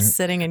we thing. love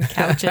sitting in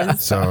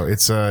couches. So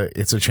it's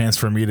a chance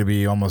for me to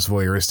be almost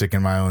voyeuristic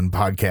in my own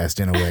podcast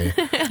in a way.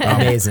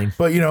 Amazing.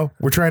 But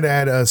we're trying to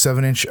add a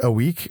 7-inch a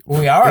week.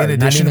 We are. In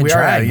addition, we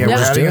are adding. We're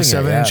adding a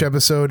 7-inch it,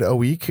 episode a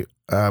week,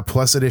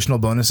 plus additional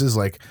bonuses.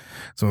 Like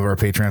some of our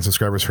Patreon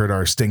subscribers heard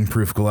our Sting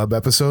Proof Glove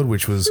episode,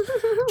 which was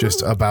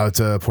just about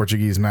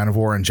Portuguese man of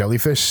war and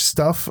jellyfish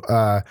stuff.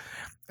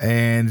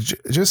 And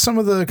just some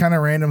of the kind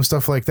of random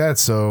stuff like that.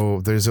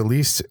 So there's at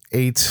least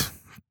 8.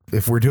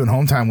 If we're doing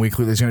Home Time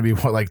weekly, there's going to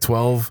be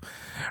 12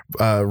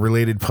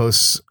 related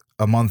posts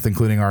a month,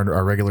 including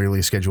our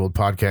regularly scheduled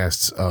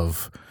podcasts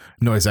of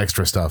noise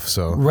extra stuff.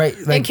 So right.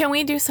 And can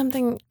we do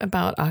something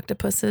about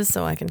octopuses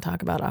so I can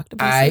talk about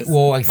octopuses?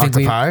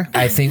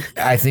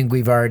 I think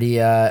we've already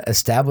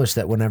established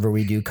that whenever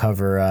we do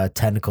cover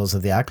Tentacles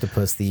of the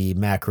Octopus, the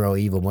Macro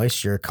Evil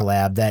Moisture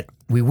collab, that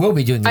we will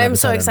be doing. I'm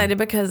so excited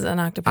because an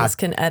octopus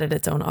can edit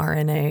its own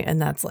RNA,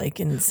 and that's like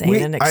insane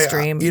and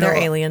extreme. They're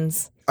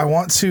aliens. I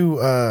want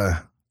to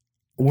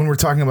when we're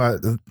talking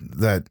about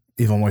that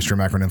Evil Moisture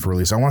macronym for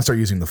release, I want to start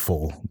using the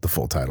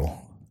full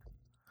title.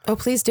 Oh,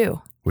 please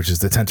do. Which is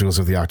the tentacles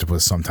of the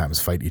octopus sometimes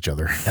fight each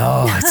other.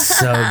 Oh, it's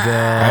so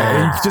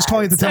good. Just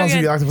calling it the tentacles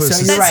of the octopus.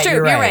 So that's true.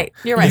 You're right.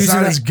 It's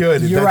not as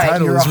good. You're that right.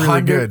 title is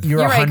really good.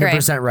 You're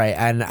 100% right.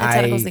 And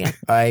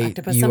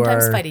octopus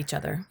sometimes fight each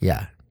other.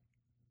 Yeah.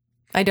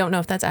 I don't know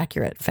if that's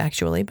accurate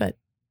factually, but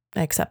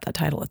I accept that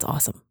title. It's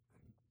awesome.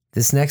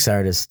 This next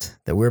artist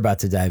that we're about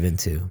to dive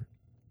into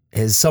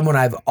is someone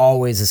I've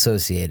always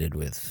associated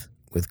with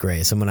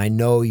Gray, someone I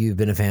know you've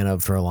been a fan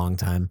of for a long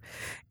time,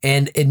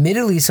 and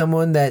admittedly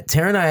someone that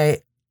Tara and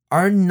I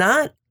are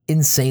not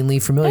insanely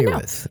familiar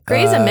with.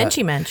 Gray's a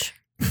Menchie Mensch.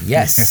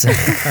 Yes.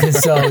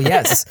 So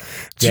yes,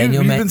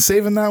 Daniel, you've been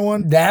saving that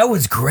one. That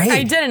was great.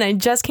 I didn't. I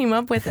just came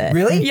up with it.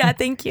 Really? Yeah.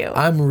 Thank you.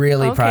 I'm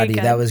really proud of you.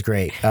 Good. That was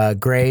great.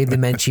 Gray, the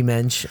Menchie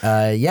Mensch.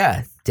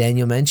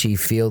 Daniel Menchie,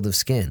 Field of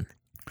Skin.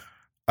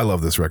 I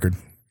love this record.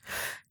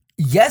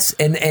 Yes,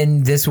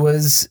 and this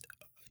was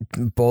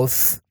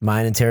both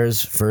mine and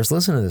Tara's first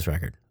listen to this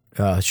record.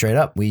 Straight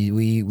up, we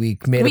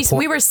made a point.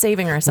 We were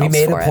saving ourselves.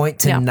 We made a point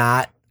to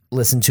not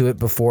listen to it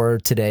before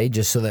today,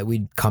 just so that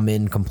we'd come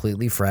in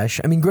completely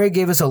fresh. I mean, Greg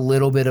gave us a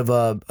little bit of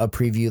a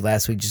preview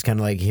last week, just kind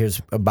of like,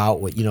 here's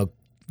about what,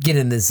 get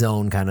in this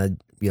zone kind of,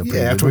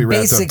 after we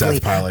wrapped up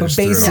Death Pile. But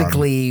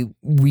basically,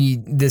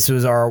 this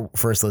was our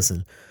first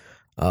listen.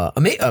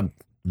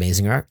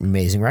 Amazing record.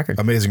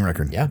 Amazing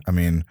record. Yeah. I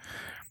mean,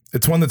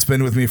 it's one that's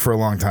been with me for a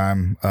long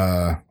time.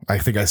 I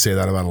think I say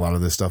that about a lot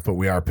of this stuff, but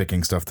we are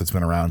picking stuff that's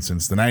been around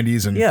since the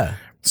 90s. And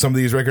some of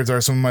these records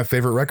are some of my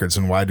favorite records.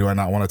 And why do I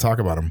not want to talk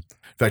about them?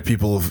 In fact,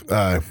 people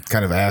have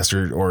kind of asked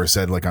or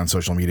said, like, on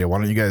social media, why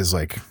don't you guys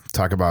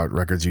talk about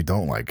records you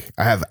don't like?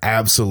 I have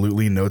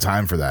absolutely no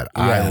time for that.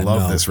 I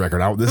love this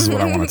record. This is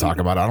what I want to talk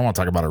about. I don't want to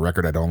talk about a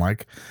record I don't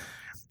like.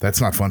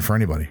 That's not fun for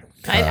anybody.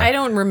 I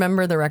don't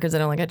remember the records I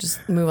don't like. I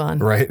just move on.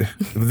 Right.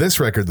 This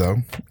record, though,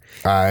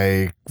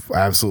 I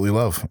absolutely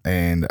love.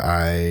 And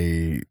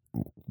I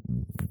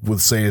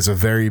would say is a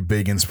very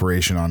big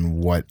inspiration on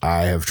what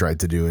I have tried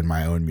to do in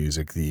my own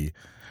music. The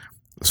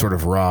sort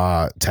of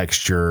raw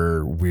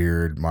texture,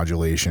 weird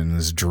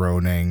modulations,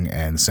 droning,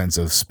 and sense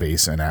of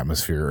space and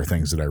atmosphere are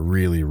things that I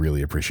really,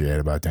 really appreciate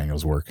about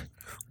Daniel's work.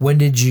 When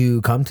did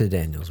you come to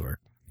Daniel's work?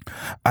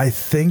 I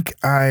think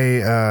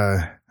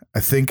I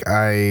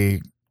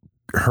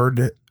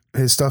heard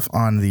his stuff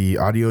on the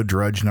Audio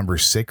Drudge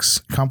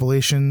 #6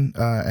 compilation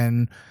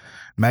and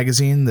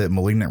magazine that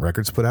Malignant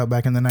Records put out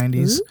back in the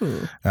 90s.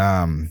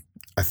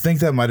 I think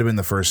that might have been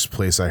the first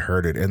place I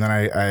heard it. And then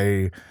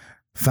I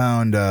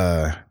found,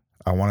 I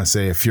want to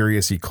say, a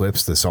Furious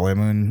Eclipse, the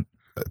Soleil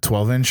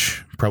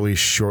 12-inch, probably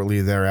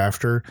shortly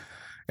thereafter.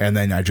 And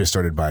then I just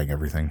started buying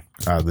everything.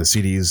 The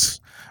CDs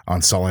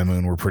on Soleil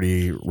Moon were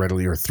pretty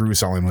readily, or through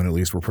Soleil Moon at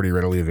least, were pretty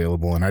readily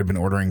available. And I'd been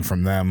ordering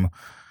from them.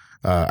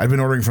 I've been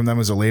ordering from them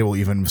as a label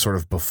even sort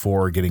of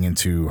before getting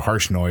into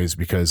Harsh Noise,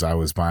 because I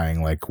was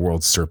buying like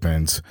World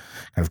Serpent,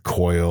 kind of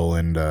Coil,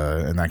 and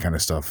that kind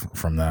of stuff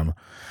from them.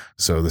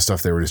 So the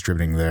stuff they were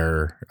distributing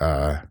there.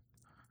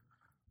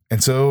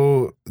 And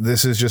so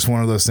this is just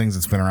one of those things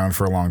that's been around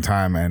for a long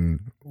time,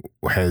 and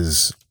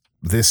has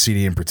this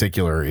CD in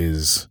particular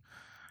is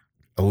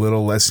a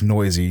little less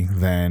noisy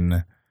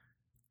than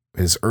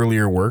his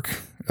earlier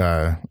work,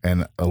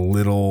 and a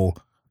little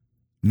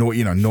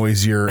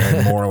noisier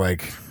and more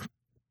like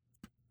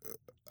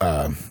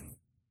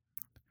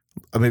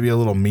maybe a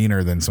little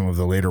meaner than some of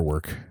the later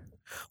work.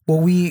 Well,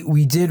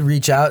 we did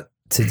reach out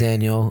to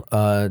Daniel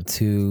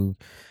to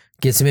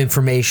get some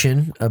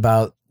information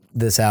about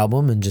this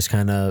album and just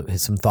kind of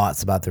some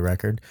thoughts about the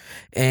record.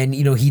 And,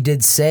 he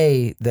did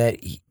say that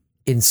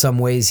in some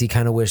ways he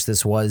kind of wished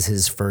this was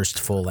his first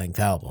full-length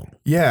album.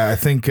 Yeah, I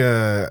think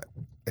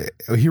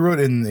he wrote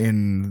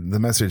in the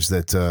message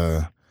that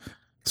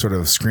sort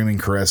of Screaming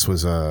Caress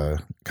was a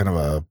kind of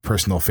a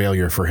personal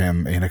failure for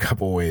him in a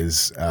couple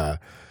ways,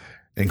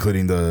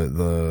 including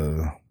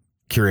the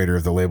curator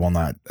of the label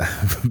not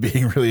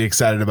being really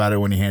excited about it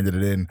when he handed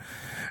it in.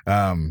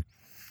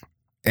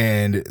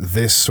 And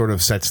this sort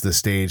of sets the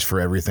stage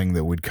for everything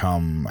that would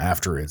come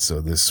after it.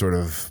 So this sort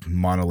of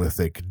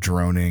monolithic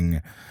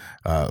droning,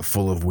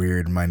 full of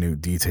weird,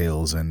 minute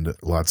details and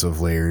lots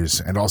of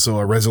layers, and also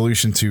a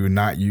resolution to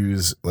not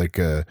use like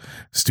a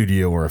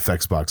studio or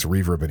effects box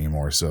reverb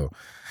anymore. So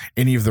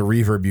any of the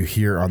reverb you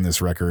hear on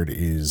this record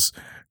is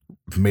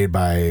made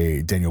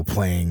by Daniel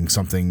playing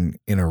something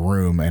in a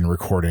room and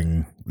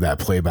recording that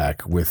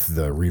playback with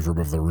the reverb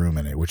of the room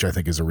in it, which I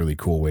think is a really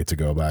cool way to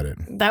go about it.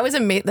 That was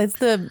amazing.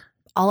 That's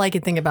all I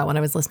could think about when I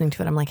was listening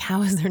to it. I'm like,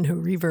 how is there no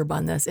reverb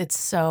on this? It's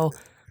so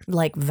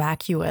like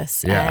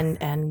vacuous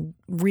and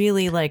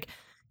really like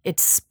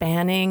it's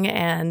spanning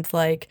and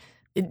like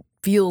it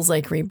feels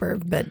like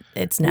reverb, but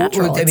it's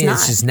natural. Well,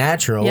 it's just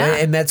natural. Yeah.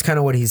 And that's kind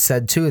of what he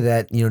said too,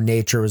 that,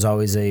 nature was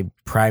always a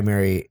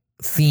primary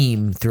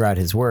theme throughout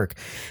his work.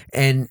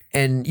 And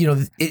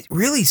it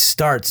really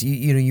starts,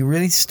 you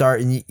really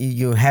start and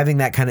you having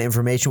that kind of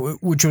information,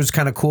 which was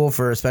kind of cool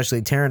for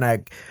especially Tara and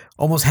I,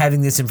 almost having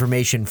this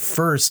information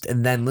first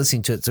and then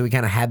listening to it. So we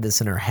kind of had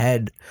this in our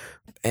head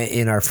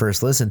in our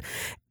first listen.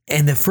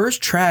 And the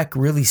first track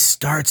really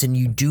starts and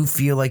you do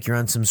feel like you're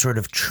on some sort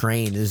of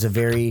train. There's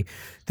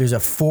a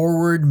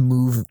forward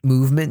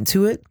movement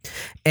to it.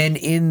 And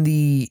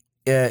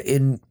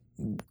in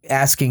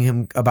asking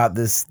him about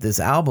this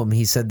album,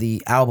 he said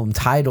the album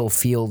title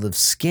Field of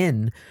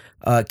Skin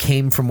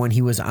came from when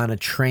he was on a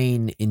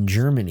train in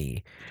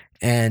Germany.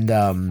 And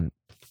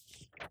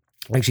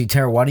actually,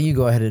 Tara, why don't you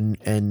go ahead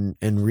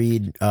and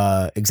read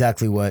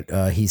exactly what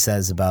he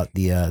says about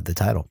the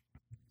title.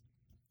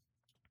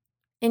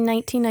 In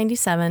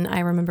 1997, I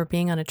remember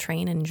being on a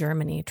train in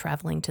Germany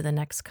traveling to the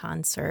next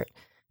concert,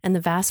 and the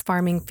vast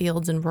farming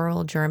fields in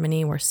rural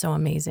Germany were so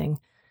amazing.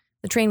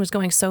 The train was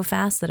going so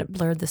fast that it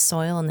blurred the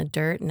soil and the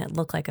dirt, and it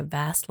looked like a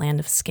vast land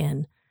of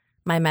skin.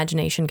 My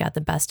imagination got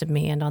the best of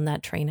me, and on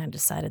that train I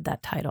decided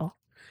that title.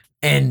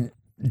 And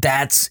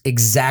that's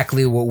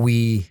exactly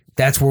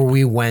that's where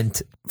we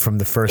went from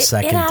the first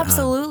second. It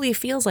absolutely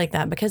feels like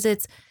that, because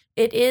it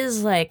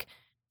is like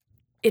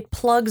it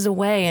plugs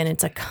away and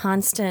it's a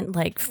constant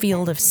like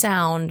field of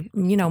sound,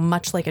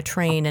 much like a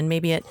train, and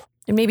maybe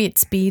it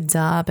speeds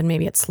up and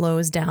maybe it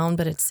slows down,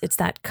 but it's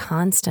that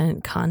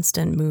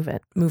constant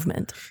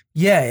movement.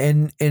 Yeah,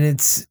 and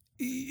it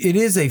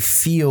is a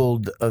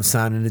field of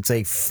sound, and it's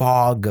a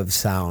fog of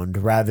sound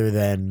rather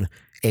than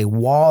a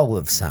wall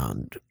of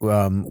sound,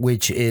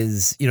 which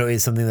is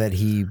something that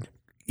he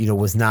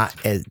was not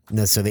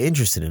necessarily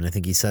interested in. I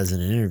think he says in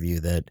an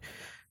interview that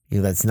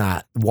that's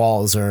not,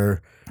 walls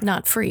are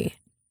not free.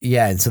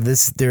 Yeah, and so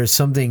there's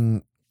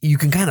something you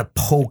can kind of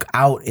poke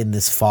out in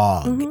this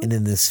fog and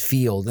in this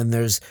field, and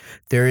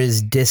there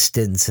is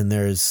distance, and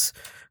there's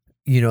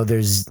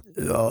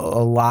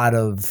a lot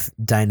of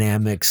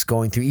dynamics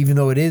going through, even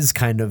though it is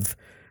kind of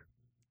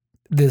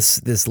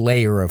this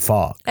layer of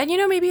fog. And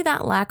maybe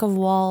that lack of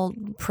wall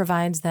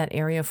provides that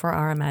area for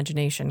our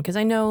imagination. Because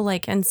I know,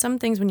 like, and some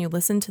things when you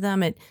listen to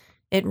them, it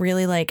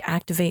really like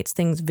activates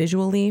things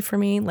visually for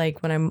me. Like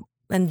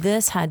and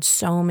this had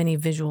so many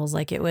visuals.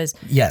 Like it was.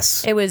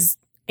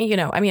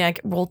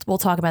 We'll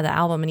talk about the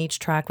album, and each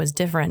track was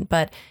different,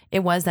 but it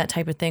was that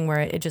type of thing where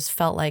it just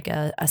felt like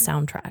a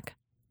soundtrack.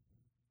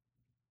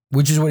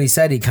 Which is what he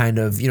said. He kind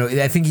of,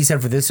 I think he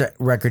said for this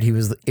record,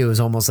 it was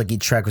almost like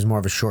each track was more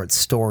of a short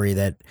story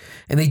but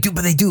they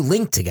do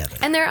link together.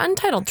 And they're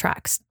untitled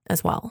tracks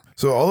as well.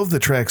 So all of the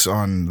tracks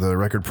on the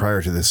record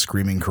prior to this,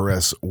 Screaming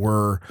Caress,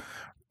 were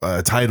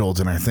titled,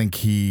 and I think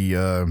he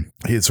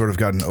had sort of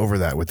gotten over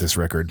that with this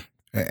record.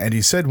 And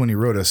he said when he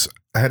wrote us,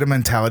 I had a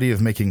mentality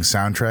of making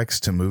soundtracks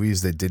to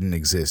movies that didn't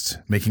exist,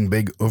 making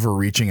big,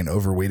 overreaching and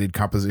overweighted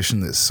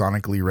composition that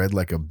sonically read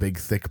like a big,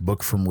 thick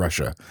book from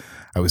Russia.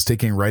 I was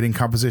taking writing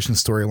composition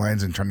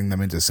storylines and turning them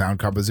into sound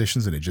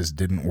compositions, and it just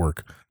didn't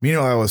work.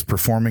 Meanwhile, I was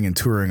performing and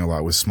touring a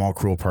lot with Small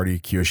Cruel Party,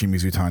 Kiyoshi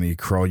Mizutani,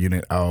 Crawl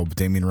Unit Alb,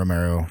 Damien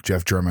Romero,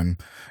 Jeff German,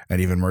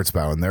 and even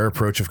Merzbow. And their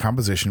approach of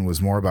composition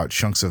was more about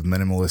chunks of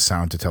minimalist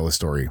sound to tell a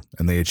story.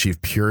 And they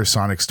achieved pure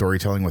sonic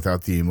storytelling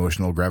without the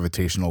emotional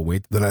gravitational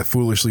weight that I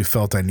foolishly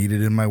felt I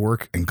needed in my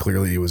work. And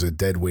clearly it was a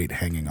dead weight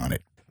hanging on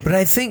it. And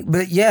I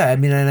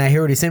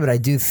hear what he's saying, but I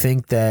do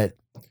think that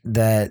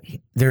there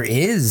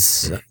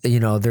is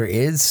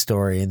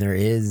story, and there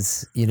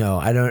is,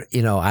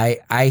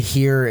 I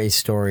hear a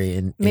story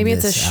in maybe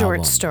it's a this short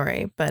album.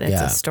 story, but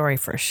it's a story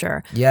for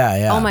sure.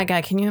 Yeah. Oh my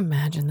God, can you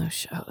imagine those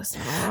shows?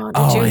 Did you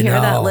I hear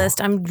that know.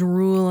 list? I'm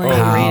drooling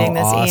How reading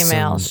this awesome.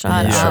 email.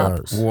 Shut Yeah.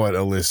 up. What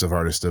a list of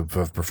artists to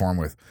perform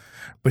with.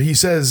 But he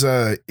says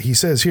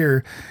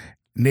here,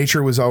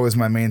 nature was always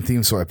my main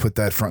theme, so I put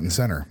that front and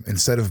center.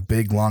 Instead of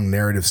big, long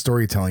narrative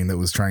storytelling that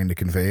was trying to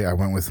convey, I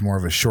went with more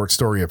of a short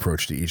story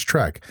approach to each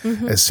track.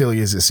 Mm-hmm. As silly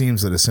as it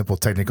seems that a simple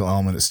technical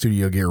element of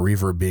Studio Gear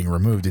reverb being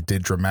removed, it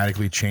did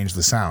dramatically change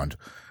the sound.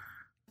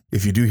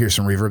 If you do hear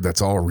some reverb,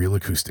 that's all real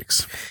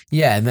acoustics.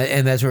 Yeah, and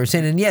that's what we're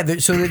saying. And yeah, they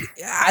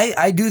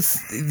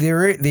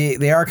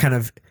are kind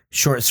of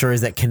short stories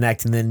that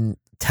connect and then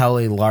tell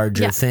a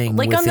larger thing.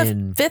 Like within.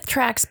 on the fifth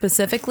track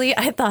specifically,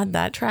 I thought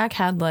that track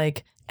had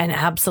like an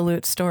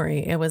absolute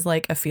story. It was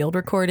like a field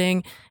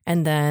recording,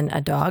 and then a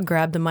dog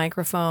grabbed the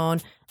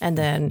microphone, and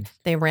then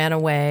they ran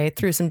away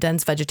through some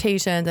dense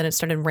vegetation, then it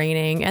started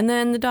raining, and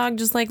then the dog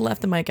just like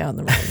left the mic out in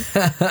the rain.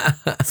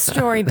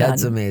 Story done.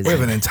 That's amazing. We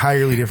have an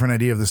entirely different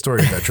idea of the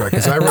story of that track,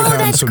 because I wrote down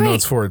that's some great.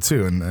 notes for it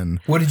too. And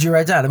What did you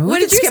write down? I mean,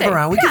 What we did can you skip say?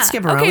 around. We can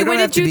skip around. Okay, We don't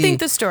what have did you to think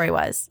be, the story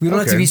was? We don't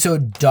have to Okay. be so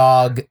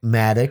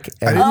dogmatic.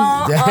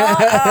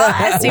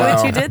 I see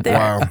what you did there.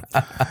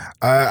 Wow.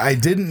 I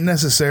didn't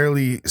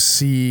necessarily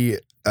see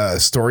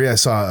a story. I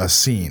saw a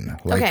scene,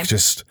 like Okay.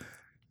 just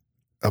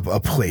a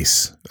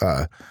place,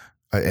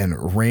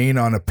 and rain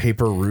on a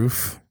paper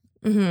roof.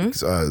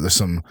 Mm-hmm. There's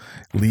some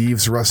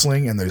leaves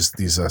rustling, and there's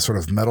these sort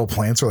of metal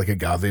plants, or like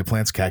agave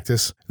plants,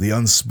 cactus. The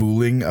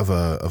unspooling of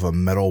a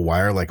metal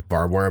wire, like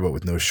barbed wire, but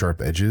with no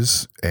sharp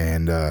edges,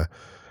 and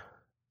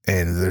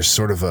there's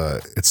sort of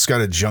it's got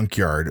a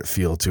junkyard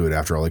feel to it.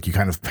 After all, like you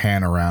kind of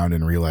pan around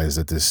and realize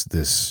that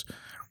this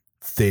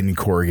thin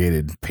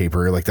corrugated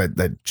paper, like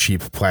that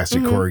cheap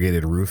plastic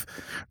corrugated roof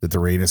that the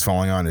rain is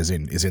falling on, is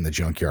in the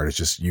junkyard. It's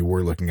just you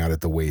were looking out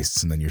at the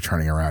wastes, and then you're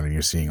turning around and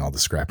you're seeing all the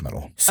scrap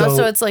metal.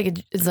 So it's like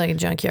a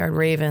junkyard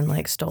raven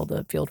like stole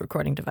the field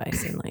recording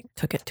device and like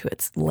took it to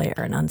its lair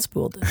and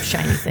unspooled the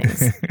shiny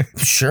things.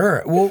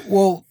 Sure.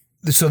 Well.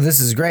 So this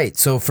is great.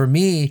 So for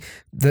me,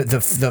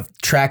 the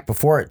track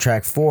before it,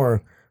 track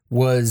 4,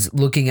 was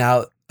looking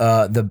out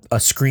a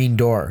screen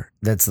door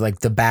that's like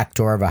the back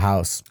door of a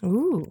house.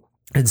 Ooh.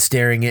 And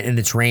staring at, and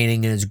it's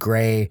raining and it's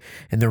gray,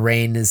 and the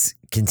rain is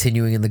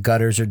continuing, and the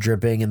gutters are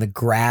dripping, and the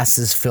grass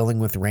is filling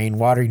with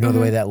rainwater. You know the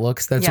way that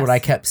looks? That's Yes. what I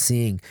kept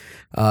seeing.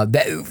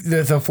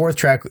 The fourth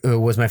track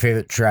was my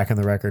favorite track on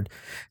the record,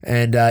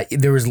 and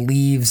there was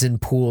leaves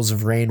and pools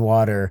of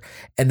rainwater,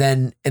 and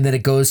then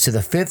it goes to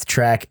the fifth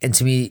track, and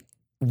to me,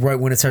 right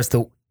when it starts,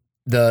 the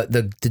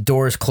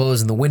doors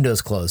close and the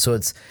windows close.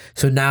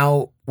 So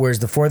now, whereas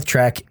the fourth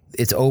track,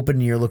 it's open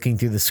and you're looking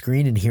through the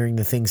screen and hearing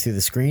the things through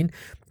the screen.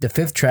 The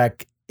fifth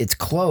track, it's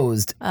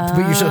closed, but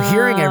you're still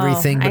hearing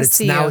everything. But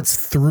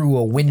it's through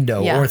a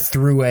window or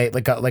through a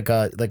door, like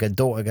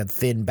a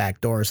thin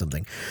back door or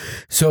something.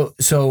 So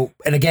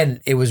and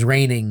again, it was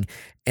raining,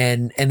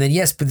 and then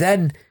yes, but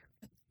then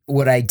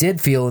what I did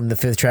feel in the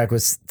fifth track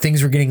was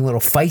things were getting a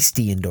little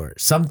feisty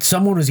indoors.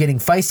 Someone was getting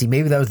feisty.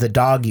 Maybe that was the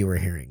dog you were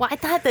hearing. Well, I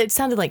thought that it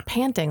sounded like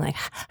panting, like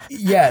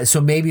Yeah,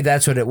 so maybe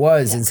that's what it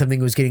was, and something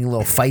was getting a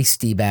little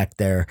feisty back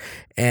there,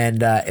 and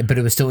but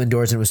it was still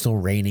indoors and it was still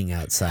raining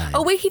outside.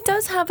 oh wait, he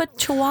does have a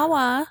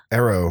Chihuahua.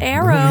 Arrow, who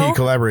he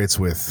collaborates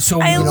with.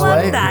 So I you know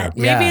love what? that.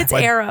 Yeah. Maybe it's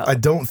But Arrow. I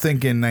don't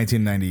think in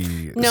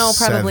 1990. No,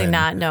 probably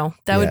not. No,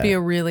 that would Yeah. be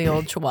a really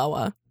old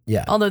Chihuahua.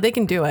 Yeah. Although they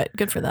can do it.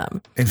 Good for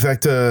them. In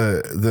fact,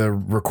 the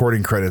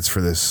recording credits for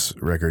this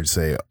record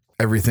say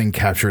everything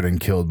captured and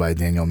killed by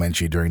Daniel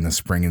Menchie during the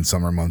spring and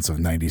summer months of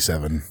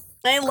 '97.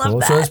 I love Cool.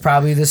 that. So it's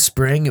probably the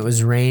spring. It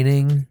was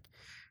raining.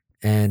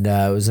 and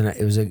it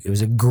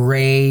was a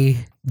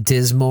gray,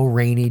 dismal,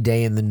 rainy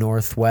day in the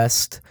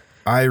Northwest.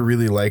 I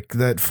really like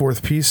that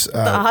fourth piece.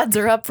 The odds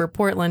are up for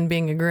Portland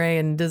being a gray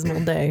and dismal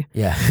day.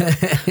 Yeah,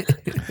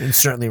 it's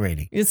certainly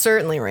raining. It's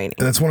certainly raining.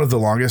 And that's one of the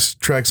longest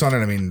tracks on it.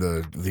 I mean,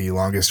 the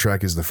longest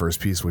track is the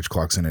first piece, which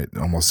clocks in at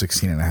almost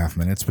 16 and a half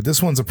minutes. But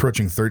this one's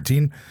approaching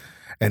 13.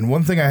 And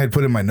one thing I had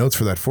put in my notes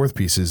for that fourth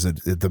piece is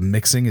that the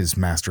mixing is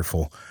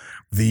masterful.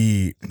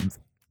 You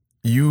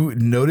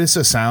notice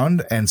a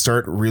sound and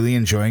start really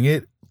enjoying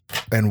it.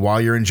 And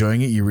while you're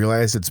enjoying it, you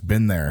realize it's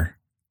been there.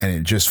 And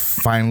it just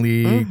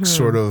finally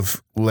sort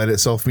of let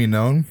itself be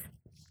known.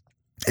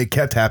 It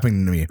kept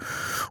happening to me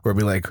where I'd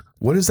be like,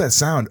 what is that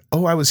sound?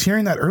 Oh, I was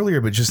hearing that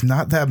earlier, but just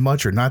not that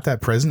much or not that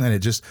present.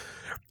 And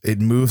it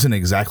moves in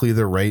exactly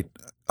the right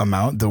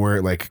amount to where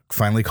it like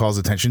finally calls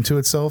attention to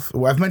itself.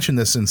 Well, I've mentioned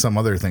this in some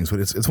other things, but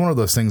it's one of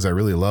those things I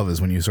really love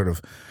is when you sort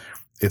of,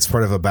 it's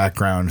part of a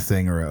background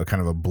thing or a kind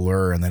of a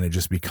blur, and then it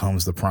just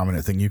becomes the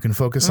prominent thing you can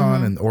focus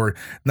on, or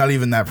not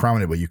even that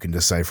prominent, but you can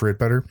decipher it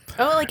better.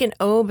 Oh, like an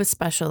oboe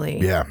especially.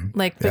 Yeah.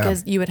 Like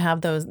because you would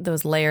have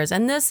those layers.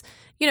 And this,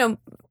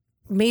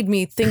 made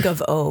me think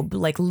of oboe,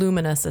 like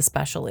luminous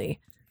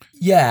especially.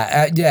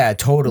 Yeah,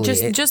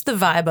 totally. Just the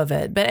vibe of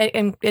it. But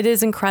it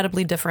is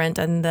incredibly different,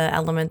 and the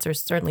elements are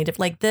certainly different.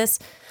 Like this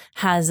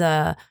has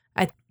a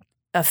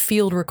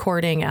field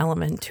recording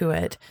element to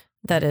it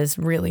that is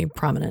really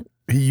prominent.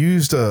 He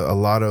used a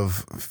lot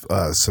of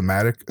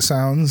somatic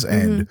sounds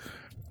and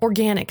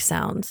organic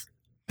sounds.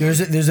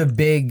 There's a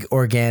big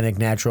organic,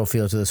 natural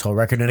feel to this whole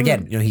record. And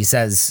again, he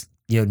says,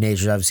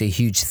 nature's obviously a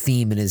huge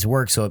theme in his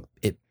work, so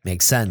it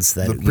makes sense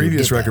that the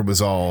previous record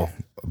was all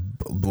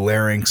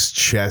larynx,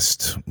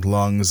 chest,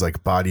 lungs,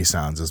 like body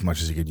sounds as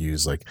much as he could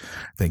use. Like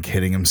I think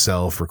hitting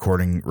himself,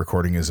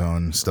 recording his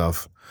own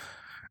stuff,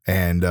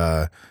 and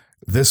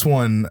this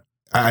one.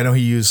 I know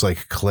he used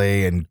like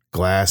clay and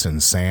glass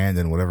and sand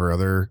and whatever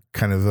other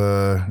kind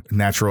of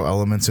natural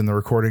elements in the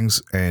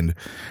recordings. And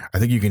I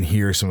think you can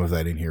hear some of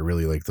that in here,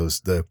 really like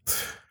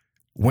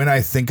when I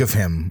think of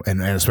him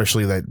and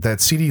especially that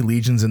CD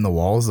Legions in the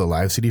Walls, the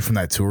live CD from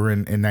that tour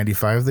in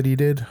 95 that he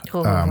did.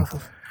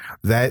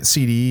 That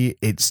CD,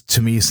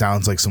 to me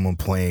sounds like someone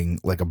playing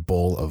like a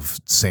bowl of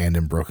sand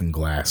and broken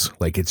glass.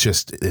 Like it's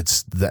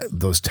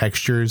those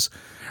textures,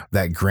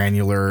 that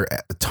granular,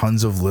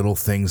 tons of little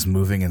things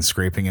moving and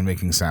scraping and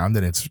making sound.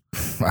 And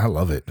I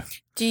love it.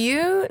 Do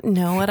you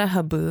know what a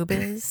haboob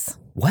is?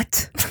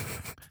 What?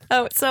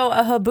 Oh, so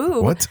a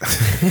haboob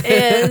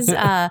is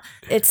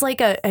it's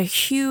like a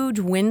huge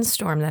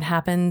windstorm that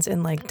happens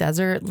in like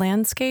desert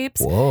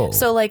landscapes. Whoa.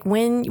 So like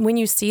when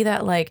you see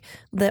that like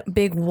that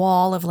big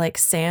wall of like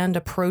sand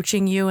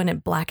approaching you and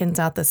it blackens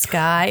out the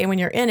sky, and when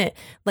you're in it,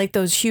 like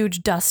those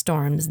huge dust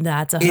storms,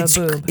 that's a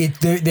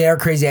haboob. They are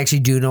crazy. I actually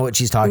do know what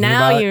she's talking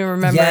about. Now you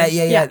remember.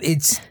 Yeah.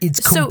 It's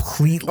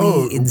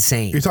completely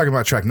insane. You're talking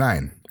about track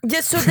 9.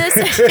 Yeah, so this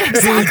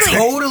exactly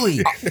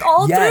Totally.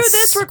 All through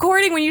this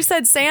recording, when you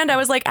said sand, I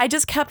was like, I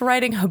just kept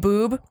writing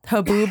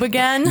haboob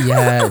again.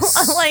 Yes.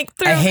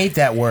 I hate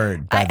that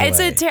word. By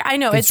the way. I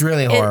know it's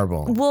really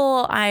horrible.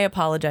 Well, I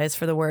apologize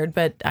for the word,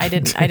 but I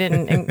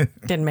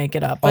didn't make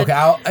it up. But,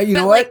 okay, you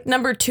know what? Like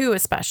number 2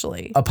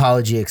 especially.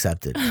 Apology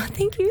accepted.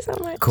 Thank you so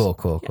much. Cool.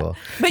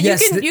 But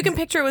you can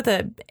picture it with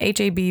a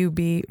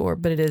HABUB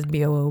but it is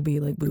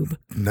BOOB like boob.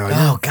 No.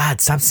 Oh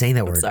God, stop saying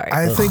that word. Sorry.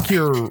 I think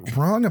you're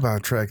wrong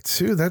about track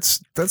 2.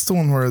 That's the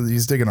one where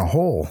he's digging a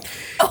hole.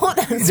 Oh,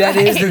 that's that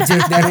right. is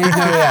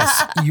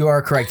yes, you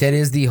are correct. That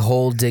is the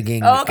hole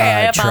digging. Okay,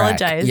 I apologize.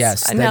 Track.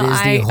 Yes, that no,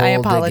 is the hole I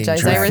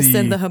apologize. digging I track.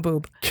 rescind the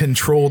haboob.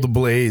 Controlled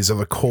blaze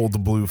of a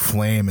cold blue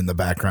flame in the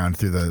background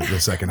through the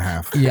second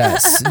half.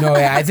 Yes, no,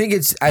 I think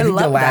I think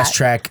the last that.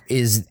 track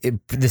is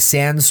the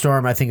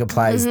sandstorm. I think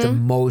applies the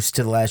most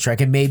to the last track,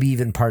 and maybe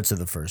even parts of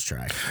the first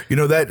track.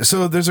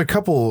 So there's a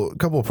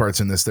couple parts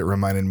in this that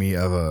reminded me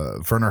of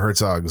Werner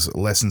Herzog's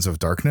Lessons of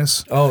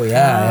Darkness. Oh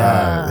yeah.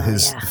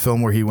 His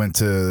film where he went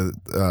to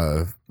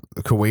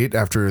Kuwait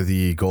after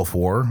the Gulf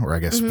War, or I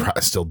guess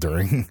still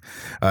during,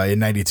 in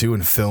 92,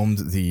 and filmed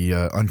the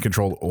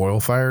uncontrolled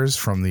oil fires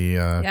from the...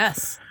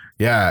 Yes.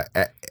 Yeah.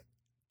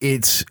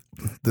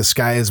 The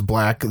sky is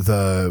black.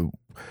 The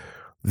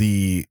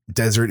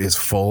desert is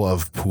full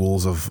of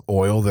pools of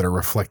oil that are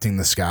reflecting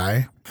the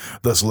sky,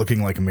 thus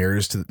looking like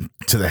mirrors to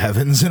the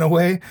heavens in a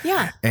way.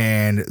 Yeah.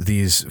 And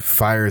these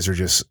fires are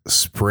just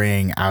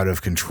spraying out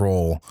of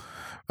control,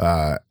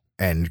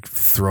 and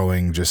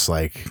throwing just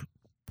like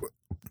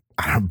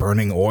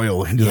burning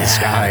oil into the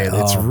sky.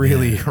 It's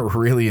really,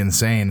 really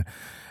insane.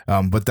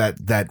 But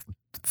that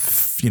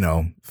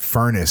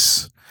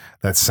furnace,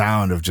 that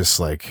sound of just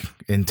like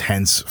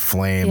intense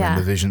flame and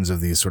the visions of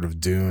these sort of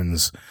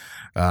dunes.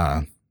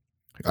 I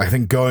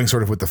think going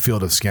sort of with the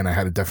Field of Skin, I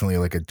had definitely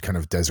like a kind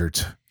of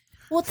desert.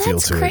 Well,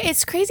 that's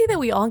it's crazy that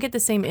we all get the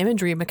same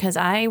imagery, because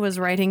I was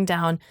writing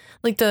down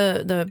like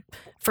the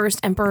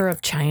first emperor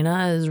of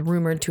China is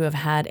rumored to have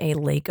had a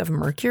lake of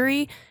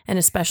mercury, and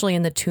especially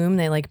in the tomb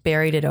they like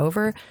buried it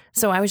over.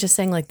 So I was just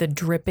saying like the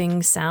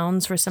dripping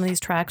sounds for some of these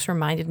tracks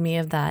reminded me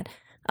of that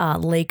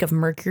lake of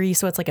mercury.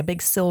 So it's like a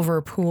big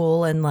silver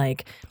pool and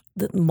like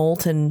the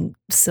molten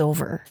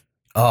silver.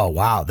 Oh,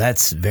 wow.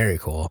 That's very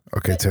cool.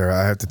 Okay, Tara,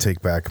 I have to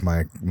take back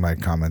my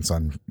comments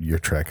on your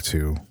trek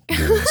to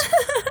Dunes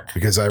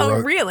because I Oh,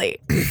 wrote. really?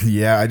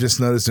 Yeah, I just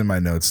noticed in my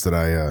notes that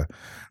I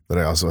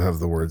also have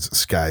the words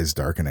 "skies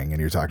darkening," and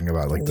you're talking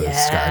about like the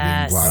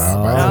sky being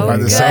blotted out by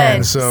the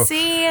sun. So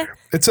See,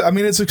 it's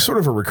a sort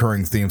of a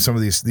recurring theme. Some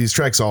of these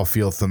tracks all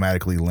feel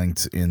thematically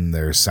linked in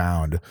their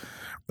sound.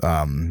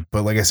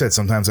 But like I said,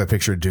 sometimes I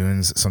picture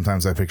dunes,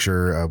 sometimes I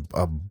picture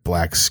a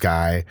black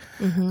sky,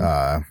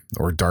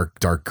 or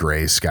dark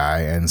gray sky,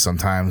 and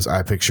sometimes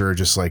I picture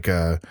just like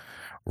a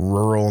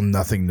rural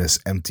nothingness,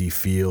 empty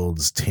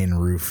fields, tin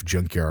roof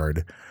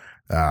junkyard.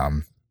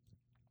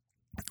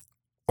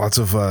 Lots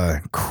of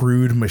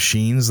crude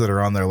machines that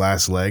are on their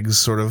last legs.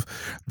 Sort of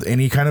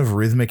any kind of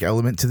rhythmic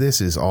element to this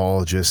is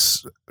all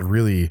just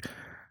really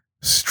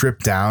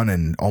stripped down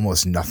and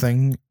almost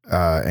nothing,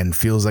 and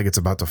feels like it's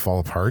about to fall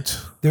apart.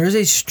 There is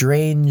a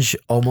strange,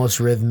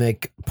 almost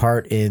rhythmic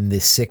part in the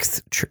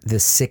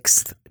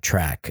sixth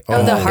track.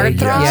 Oh, the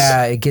heartthrob?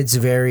 Yeah, it gets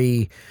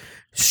very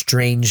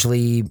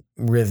strangely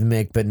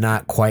rhythmic, but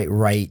not quite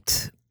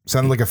right.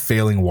 Sounded like a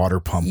failing water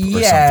pump. Or Yeah,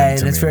 something and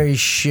to it's me. very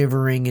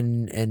shivering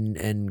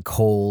and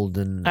cold.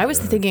 And I was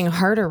thinking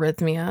heart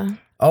arrhythmia.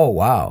 oh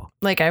wow,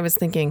 Like I was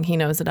thinking he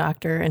knows a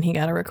doctor and he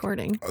got a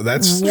recording.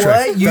 That's what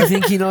track, you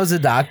think he knows a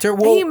doctor?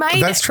 Well, He might.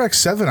 that's track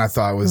 7. I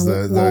thought was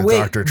the well, wait,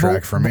 doctor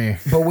track for me.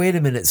 But wait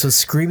a minute. So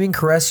Screaming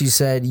Caress, you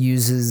said,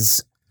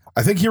 uses.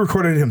 I think he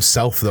recorded it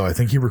himself, though. I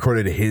think he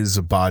recorded his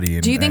body.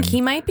 And, Do you think and-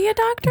 he might be a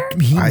doctor?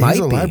 He might he's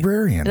a be.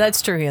 librarian.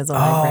 That's true. He is a Oh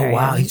librarian.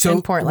 wow! So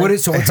in Portland.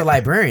 what's a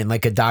librarian?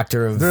 Like a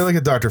doctor of? They're like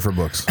a doctor for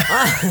books.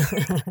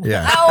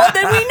 Yeah. Oh,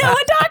 then we know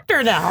a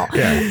doctor now.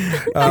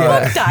 Yeah.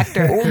 A book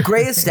doctor. Well,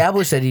 Gray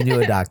established that he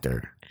knew a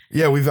doctor.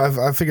 Yeah,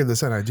 I've figured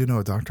this out. I do know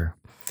a doctor.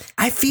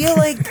 I feel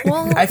like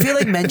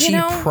Menchie you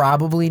know-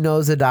 probably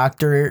knows a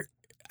doctor.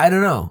 I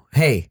don't know.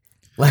 Hey,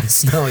 let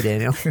us know,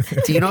 Daniel.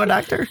 Do you know a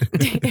doctor?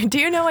 Do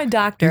you know a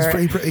doctor?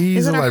 He's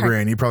Isn't a our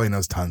librarian. He probably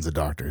knows tons of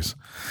doctors.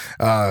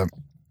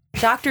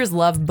 Doctors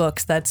love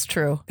books. That's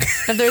true.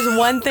 If there's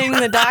one thing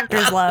the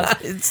doctors love,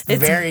 it's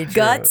very true.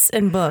 guts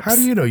and books. How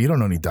do you know? You don't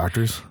know any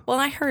doctors. Well,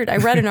 I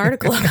read an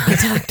article about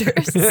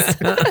doctors.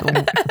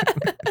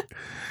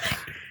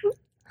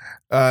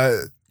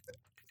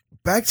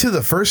 Back to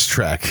the first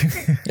track.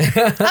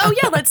 Oh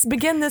yeah, let's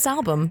begin this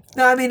album.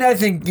 No, I mean, I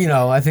think,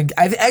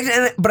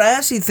 but I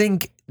actually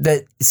think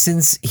that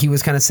since he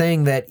was kind of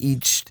saying that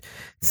each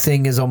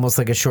thing is almost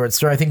like a short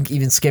story, I think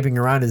even skipping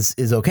around is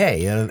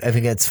okay. I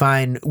think that's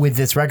fine with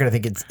this record. I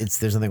think it's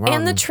there's nothing wrong.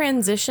 And the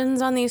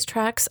transitions on these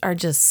tracks are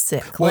just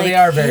sick. well, they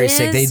are very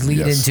sick. They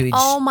lead into each.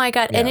 Oh my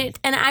god! Yeah.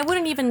 And I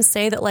wouldn't even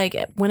say that like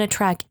when a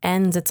track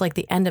ends, it's like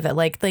the end of it.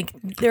 Like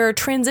there are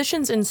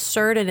transitions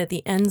inserted at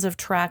the ends of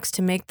tracks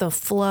to make the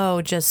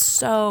flow just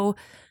so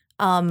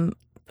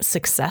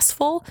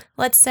successful,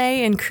 let's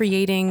say, in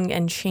creating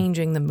and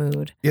changing the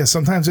mood. Yeah,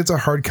 sometimes it's a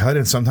hard cut,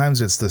 and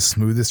sometimes it's the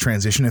smoothest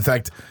transition. In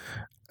fact,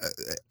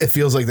 it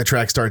feels like the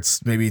track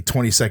starts maybe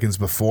 20 seconds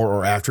before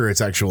or after its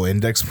actual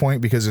index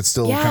point because it's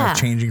still kind Yeah. of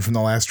changing from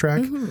the last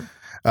track.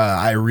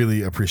 I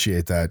really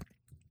appreciate that.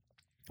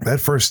 That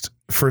first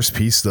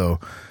piece, though,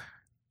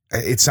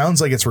 it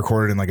sounds like it's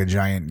recorded in like a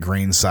giant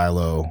grain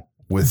silo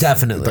with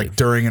Definitely. like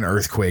during an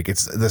earthquake.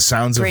 It's the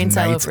sounds Grain of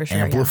silo night for sure,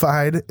 yeah.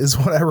 amplified is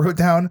what I wrote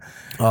down.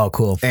 Oh,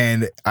 cool.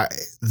 And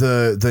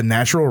the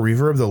natural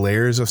reverb, the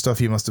layers of stuff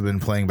he must have been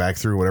playing back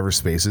through whatever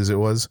spaces it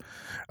was,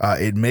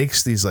 it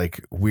makes these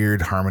like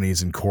weird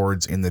harmonies and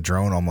chords in the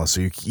drone almost.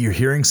 So you're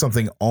hearing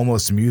something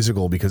almost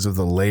musical because of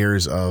the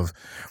layers of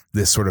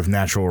this sort of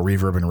natural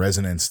reverb and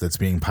resonance that's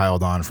being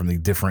piled on from the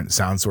different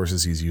sound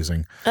sources he's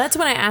using. That's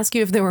when I asked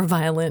you if there were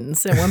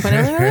violins. At one point,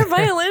 I was like, "Are there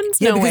violins?"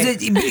 Yeah, No way.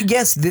 because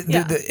yes,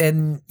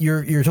 and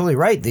you're totally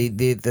right.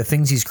 The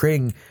things he's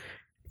creating,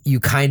 you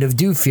kind of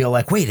do feel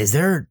like, wait, is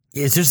there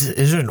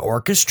an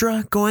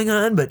orchestra going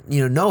on? But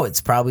no, it's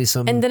probably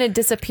some. And then it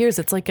disappears.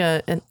 It's like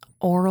an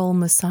oral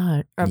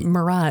massage, or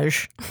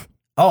mirage.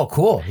 Oh,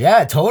 cool.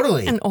 Yeah,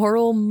 totally. An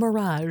oral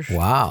mirage.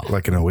 Wow.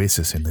 Like an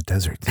oasis in the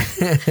desert.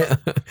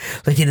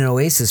 Like in an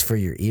oasis for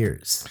your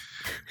ears.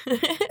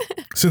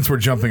 Since we're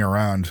jumping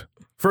around,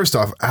 first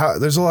off,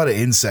 there's a lot of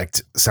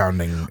insect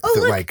sounding,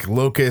 like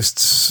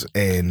locusts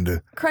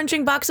and...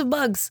 Crunching box of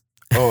bugs.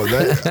 Oh,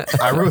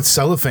 I wrote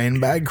cellophane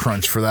bag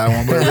crunch for that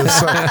one,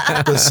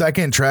 but the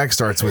second track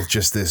starts with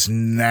just this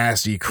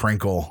nasty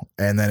crinkle,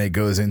 and then it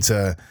goes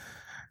into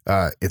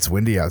it's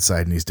windy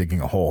outside and he's digging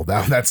a hole.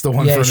 That's the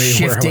one for me.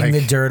 Shifting where,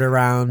 the dirt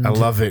around. I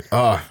love it.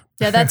 Yeah,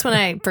 that's when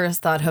I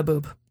first thought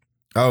haboob.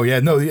 Oh yeah,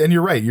 no, and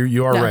you're right.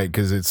 You are Yeah. right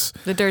because it's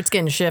The dirt's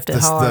getting shifted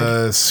hard.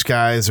 the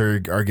skies are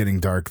getting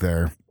dark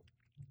there.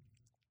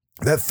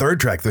 That third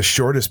track, the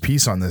shortest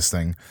piece on this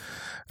thing,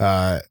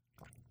 I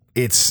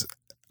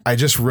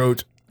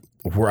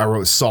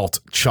wrote salt,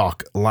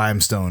 chalk,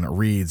 limestone,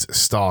 reeds,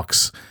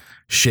 stalks,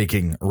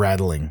 shaking,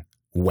 rattling.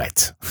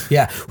 wet.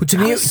 Yeah. Well, to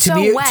me, so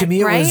it wet,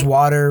 was right?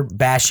 water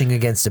bashing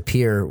against a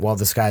pier while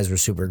the skies were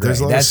super gray.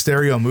 There's a lot of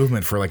stereo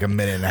movement for like a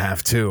minute and a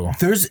half too.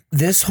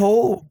 This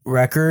whole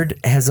record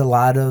has a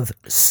lot of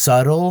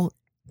subtle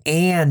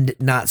and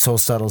not so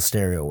subtle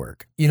stereo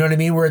work. You know what I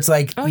mean? Where it's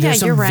like there's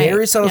some you're right.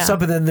 very subtle Yeah. stuff,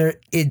 but then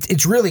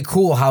it's really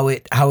cool how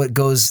it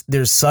goes.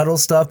 There's subtle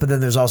stuff, but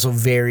then there's also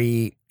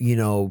very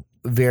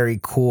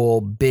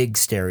cool big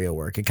stereo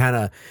work. It kind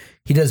of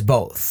he does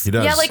both. He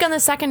does. Yeah, like on the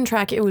second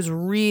track, it was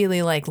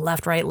really like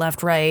left, right,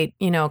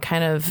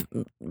 kind of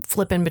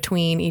flipping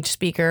between each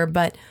speaker,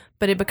 but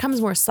it becomes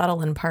more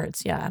subtle in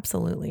parts. Yeah,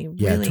 absolutely.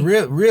 Yeah, Really,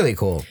 it's really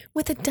cool.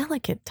 with a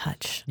delicate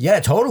touch. Yeah,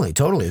 totally.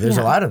 There's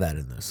a Yeah. lot of that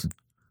in this.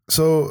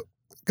 So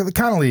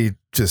Connolly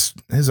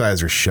just his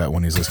eyes are shut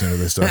when he's listening to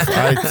this stuff.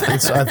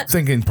 I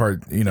think in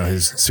part,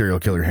 his serial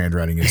killer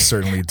handwriting is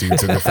certainly due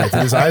to the fact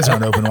that his eyes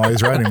aren't open while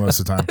he's writing most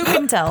of the time. Who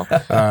can tell?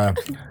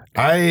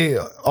 I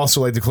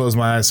also like to close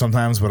my eyes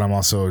sometimes, but I'm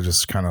also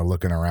just kind of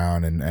looking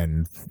around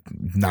and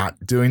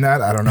not doing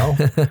that. I don't know.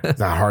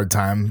 It's a hard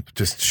time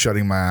just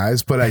shutting my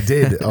eyes, but I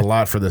did a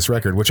lot for this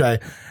record, which I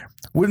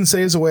wouldn't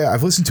say is a way.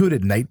 I've listened to it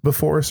at night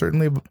before,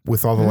 certainly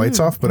with all the lights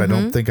off, but I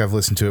don't think I've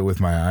listened to it with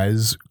my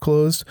eyes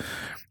closed.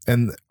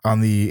 And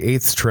on the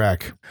 8th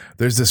track,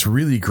 there's this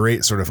really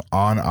great sort of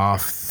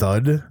on-off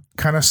thud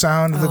kind of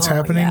sound that's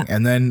happening. Yeah.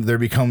 And then there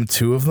become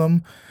two of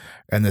them.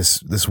 And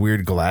this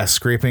weird glass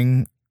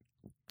scraping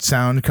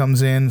sound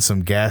comes in,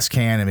 some gas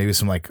can, and maybe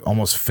some like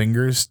almost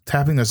fingers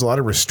tapping. There's a lot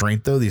of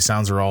restraint though. These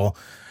sounds are all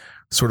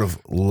sort of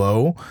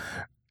low.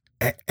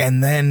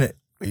 And then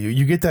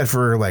you get that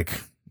for like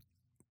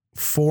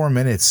 4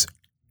 minutes,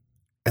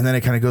 and then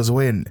it kind of goes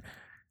away, and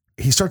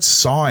he starts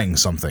sawing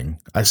something.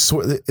 I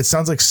swear it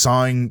sounds like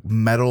sawing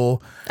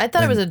metal. I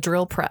thought it was a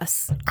drill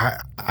press.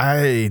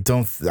 I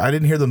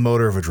didn't hear the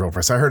motor of a drill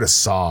press. I heard a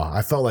saw.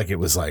 I felt like it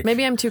was like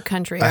Maybe I'm too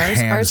country. A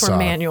hand Ours were saw.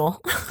 manual.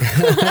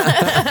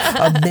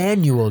 A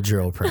manual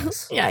drill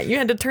press. Yeah, you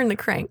had to turn the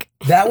crank.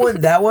 That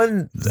one.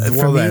 For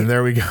well, me, then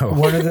there we go.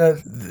 one of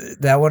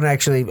that one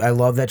actually, I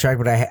love that track,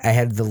 but I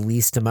had the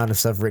least amount of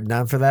stuff written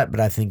down for that, but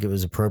I think it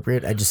was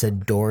appropriate. I just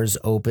said doors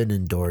open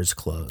and doors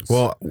close.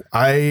 Well,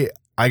 I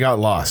got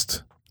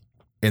lost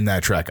in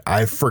that track.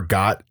 I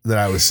forgot that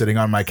I was sitting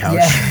on my couch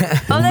Yeah.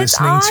 Oh, that's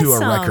listening to a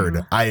awesome.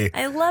 record. I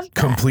love that.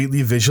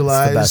 completely It's the best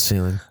visualized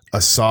feeling. a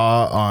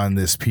saw on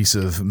this piece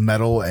of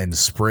metal and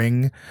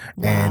spring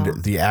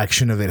and the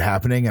action of it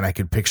happening, and I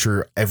could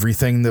picture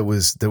everything that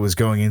was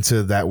going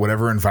into that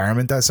whatever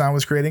environment that sound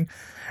was creating.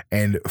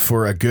 And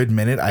for a good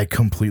minute, I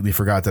completely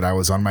forgot that I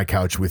was on my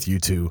couch with you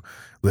two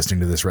listening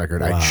to this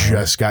record. Wow. I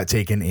just got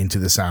taken into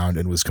the sound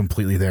and was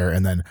completely there.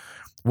 And then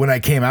when I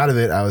came out of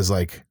it, I was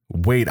like,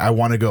 wait, I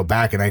want to go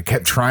back. And I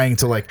kept trying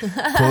to like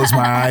close my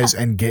eyes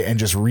and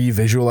just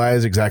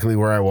revisualize exactly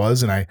where I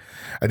was. And I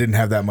didn't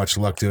have that much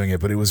luck doing it,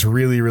 but it was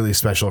really, really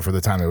special for the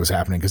time it was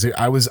happening. Because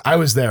I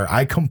was there.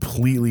 I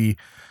completely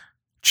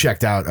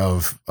checked out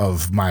of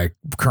my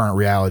current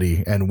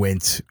reality and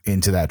went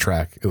into that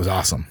track. It was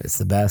awesome. It's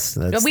the best.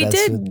 We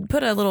did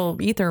put a little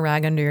ether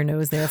rag under your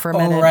nose there for a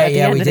minute. Oh right, at the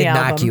yeah, end we of the did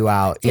knock album. you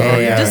out. Yeah,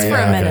 Yeah, just for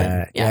a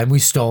minute. Yeah, Yeah. and we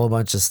stole a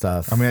bunch of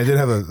stuff. I mean, I did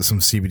have some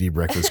CBD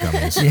breakfast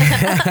gummies.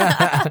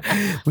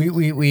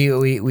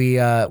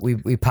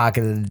 we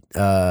pocketed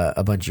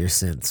a bunch of your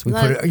synths. We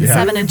Like put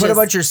 7 we put inches a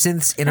bunch of your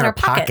synths in in our our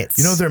pockets. pockets.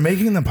 You know, they're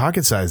making them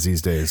pocket size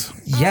these days.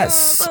 yes,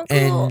 so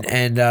cool.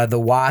 and the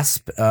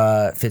wasp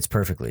fits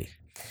perfectly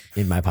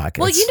in my pockets.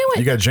 Well, you know what?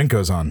 You got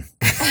Jinkos on.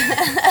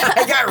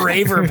 I got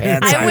raver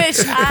pants. I on. wish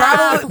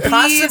Probably-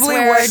 please possibly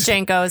wear worse.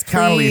 Jenkos,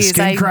 Connolly please.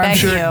 skin I crime beg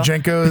shirt, you.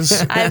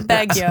 Jinkos, I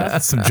beg you.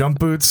 some jump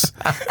boots.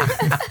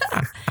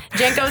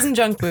 Jenkos and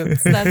junk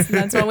boots.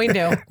 That's what we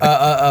do.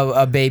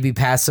 A baby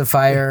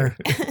pacifier.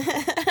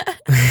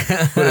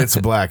 But it's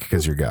black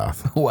because you're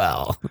goth.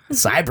 Well,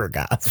 cyber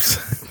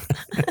goths.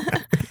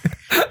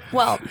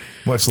 Well,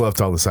 Much love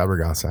to all the cyber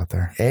goths out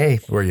there. Hey,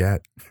 Where you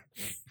at?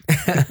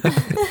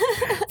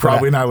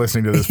 Probably not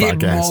listening to this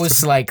podcast.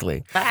 most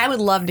likely. I would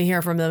love to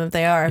hear from them if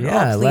they are.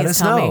 Yeah, Oh, let please us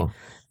tell know. me.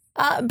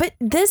 But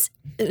this,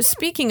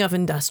 speaking of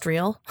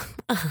industrial,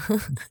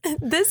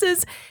 this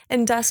is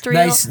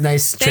industrial.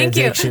 Nice Thank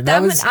you.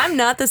 transition. I'm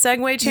not the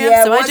segue champ,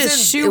 so I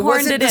just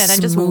shoehorned it in. I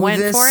just went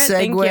for it.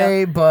 Thank you.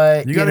 Segue,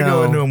 but You got to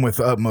go into them with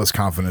utmost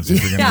confidence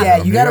if you're going to.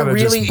 Yeah, you got to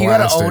just really, you got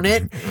blast to own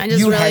it. I just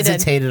you really did.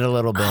 hesitated a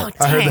little bit. Oh,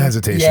 I heard the dang.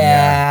 hesitation.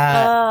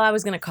 Yeah. Oh, I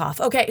was gonna cough.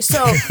 Okay,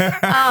 so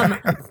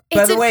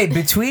By the way,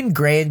 between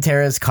Gray and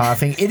Tara's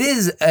coughing, it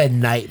is a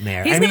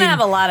nightmare. he's gonna have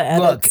a lot of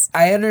edits. Look,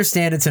 I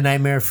understand it's a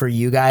nightmare for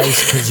you guys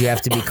because you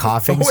have to be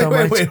coughing Wait, so wait,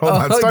 much. wait, hold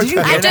on. Start did you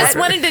that hear I just that?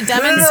 wanted to No, no,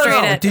 no, demonstrate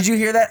no. it. Did you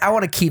hear that? I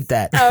want to keep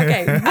that.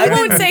 Okay, we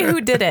won't say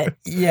who did it.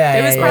 Yeah,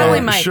 It was yeah, probably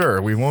yeah. Mike.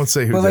 Sure, we won't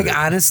say who. But did like it.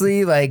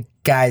 honestly, like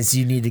guys,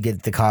 you need to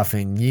get the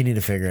coughing. You need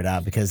to figure it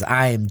out because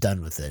I am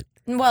done with it.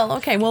 Well,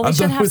 okay. Well, we I'm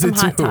should done have with some it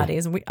hot too.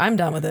 toddies. I'm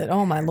done with it.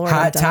 Oh my lord, I'm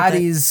Hot done with it.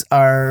 toddies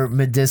are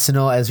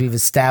medicinal, as we've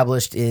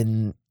established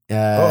in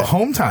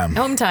Home time.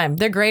 Home time.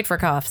 They're great for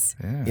coughs.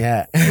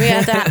 Yeah. We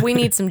had that. We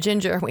need some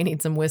ginger. We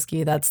need some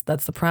whiskey. That's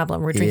the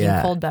problem. We're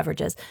drinking cold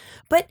beverages.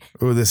 But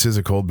Oh, this is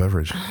a cold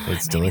beverage.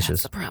 It's maybe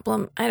delicious. that's the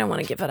problem. I don't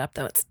want to give it up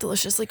though. It's a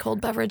deliciously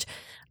cold beverage.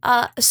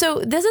 So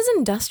this is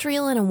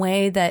industrial in a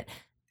way that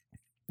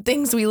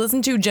things we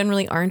listen to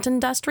generally aren't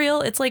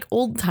industrial. It's like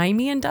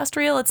old-timey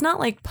industrial. It's not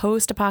like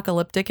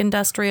post-apocalyptic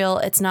industrial.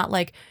 It's not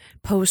like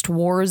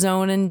post-war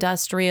zone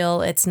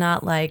industrial. It's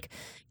not like,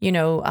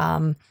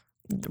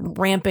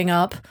 ramping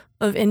up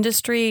of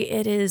industry.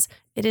 It is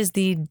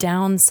the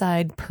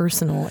downside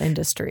personal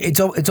industry. It's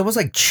almost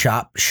like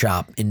chop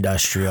shop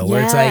industrial,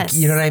 where it's like,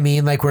 you know what I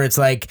mean? Like where it's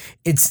like,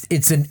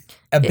 it's an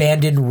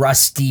abandoned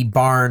rusty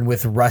barn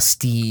with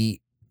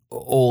rusty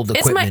old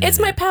equipment. It's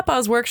my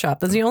Papa's workshop.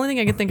 That's the only thing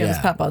I can think of is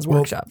Papa's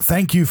workshop.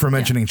 Thank you for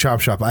mentioning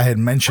Chop Shop. I had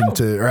mentioned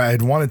I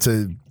had wanted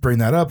to bring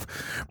that up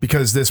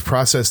because this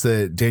process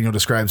that Daniel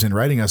describes in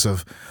writing us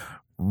of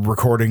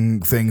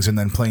recording things and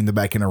then playing them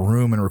back in a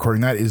room and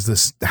recording that is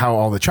this how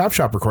all the Chop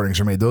Shop recordings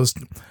are made. Those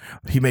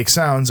he makes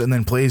sounds and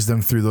then plays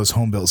them through those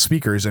home built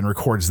speakers and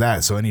records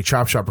that. So any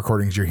Chop Shop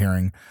recordings you're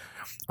hearing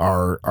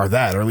are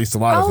that, or at least a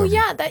lot of them.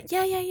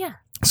 Yeah.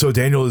 So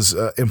Daniel is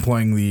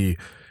employing the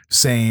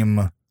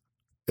same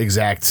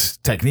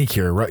exact technique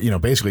here, right?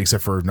 Basically,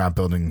 except for not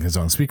building his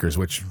own speakers,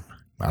 which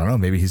I don't know,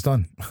 maybe he's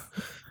done.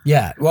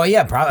 Yeah. Well,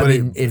 yeah,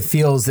 probably. It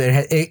feels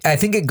that I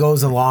think it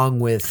goes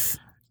along with.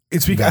 I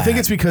think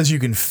it's because you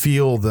can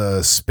feel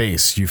the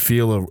space. You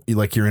feel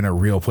like you're in a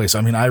real place.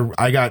 I mean,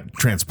 I got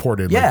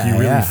transported. Yeah, like you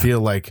really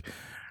feel like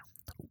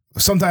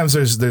sometimes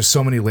there's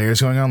so many layers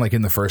going on. Like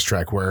in the first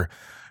track or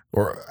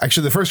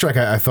actually the first track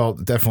I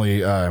felt definitely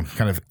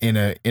kind of in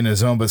a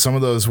zone. But some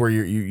of those where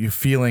you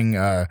feeling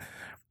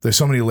there's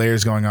so many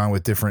layers going on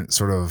with different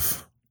sort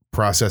of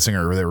processing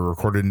or they were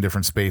recorded in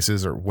different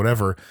spaces or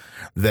whatever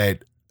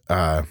that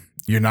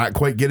you're not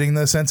quite getting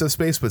the sense of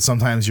space. But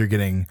sometimes you're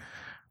getting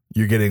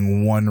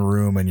one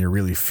room and you're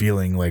really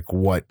feeling like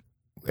what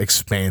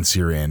expanse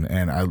you're in.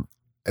 And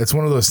it's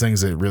one of those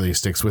things that really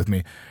sticks with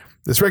me.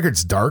 This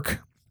record's dark.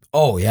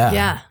 Oh yeah.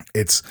 Yeah.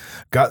 It's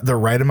got the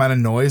right amount of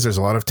noise. There's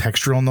a lot of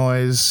textural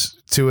noise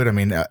to it. I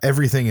mean,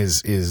 everything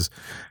is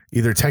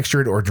either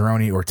textured or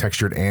droney or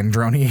textured and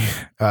droney.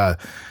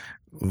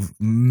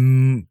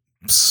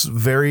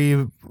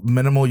 Very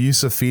minimal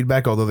use of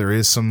feedback, although there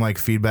is some like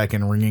feedback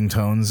and ringing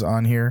tones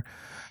on here.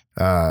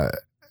 And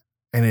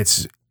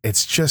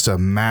it's just a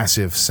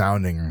massive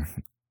sounding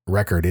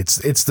record.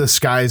 It's the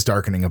skies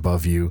darkening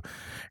above you.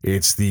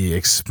 It's the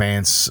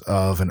expanse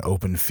of an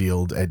open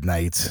field at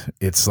night.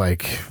 It's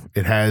like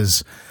it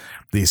has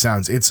these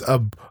sounds. It's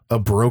a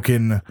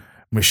broken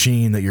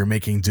machine that you're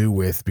making do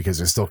with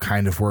because it still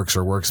kind of works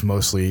or works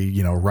mostly,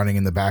 running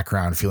in the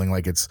background, feeling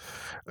like it's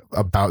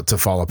about to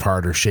fall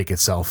apart or shake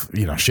itself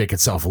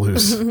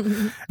loose.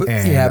 And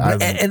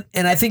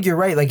I think you're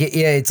right. Like,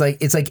 it's like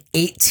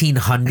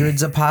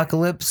 1800s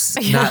apocalypse,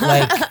 not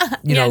like,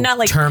 not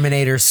like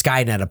Terminator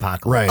Skynet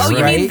apocalypse.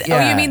 Right.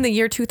 You mean the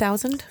year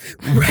 2000?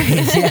 Right.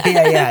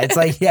 Yeah. It's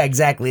like, yeah,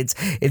 exactly.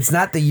 It's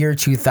not the year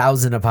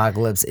 2000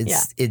 apocalypse.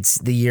 It's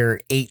the year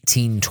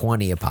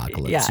 1820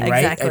 apocalypse. Yeah, right.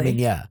 Exactly. I mean,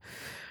 yeah.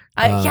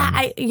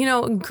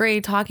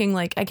 Gray talking,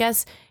 like, I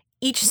guess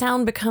each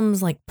sound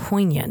becomes like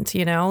poignant,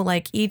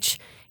 like each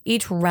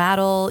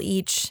rattle,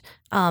 each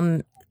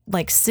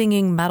like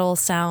singing metal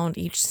sound,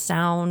 each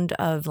sound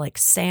of like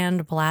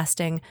sand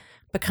blasting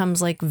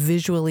becomes like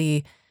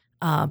visually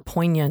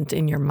poignant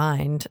in your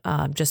mind,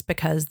 just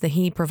because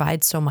he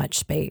provides so much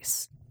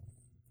space.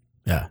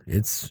 Yeah,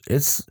 it's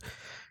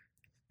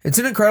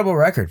an incredible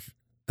record.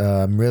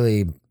 I'm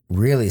really,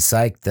 really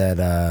psyched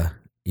that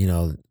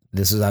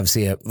this is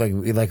obviously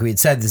like we had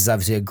said, this is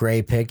obviously a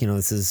Gray pick.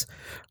 This is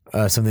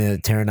something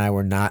that Tara and I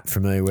were not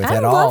familiar with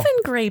at all. I'm loving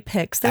Gray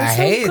picks. They're so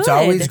good. It's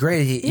always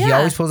great. He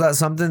always pulls out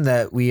something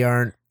that we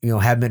aren't,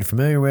 haven't been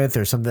familiar with,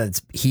 or something that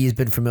he's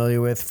been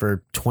familiar with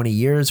for 20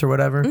 years or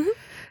whatever. Mm-hmm.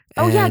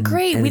 Oh yeah,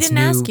 great. We didn't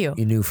ask you.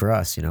 You knew for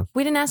us,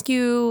 We didn't ask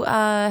you.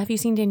 Have you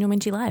seen Daniel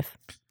Minchie live?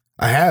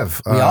 I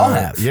have. We all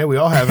have. Yeah, we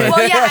all have.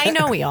 Well, yeah, I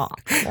know we all.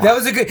 That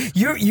was a good.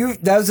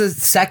 That was a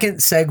second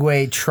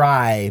segue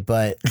try,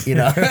 but Look,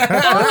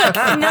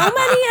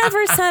 nobody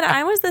ever said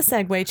I was the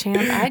segue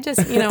champ. I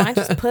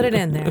just put it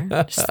in there,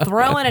 just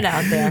throwing it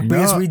out there.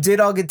 Because we did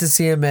all get to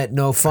see him at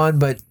No Fun,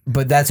 but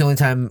that's the only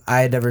time I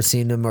had ever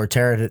seen him, or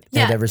Tara had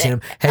ever seen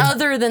him.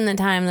 Other than the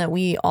time that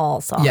we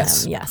all saw him,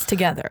 yes,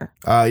 together.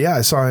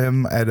 I saw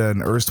him at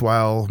an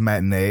erstwhile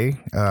matinee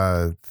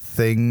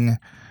thing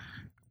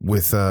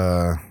with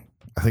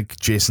I think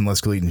Jason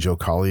Lescalit and Joe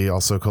Colley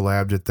also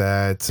collabed at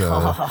that.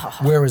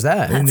 Where was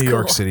that? In New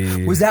York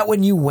City. Was that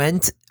when you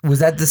went? Was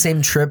that the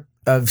same trip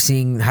of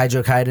seeing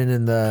Hydro Kaiden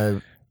in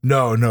the?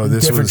 No.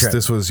 This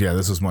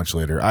was much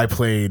later. I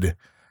played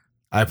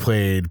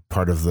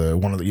part of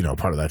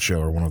part of that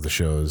show or one of the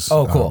shows.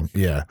 Oh, cool.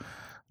 Yeah,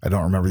 I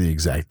don't remember the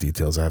exact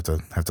details. I have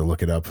to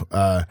look it up.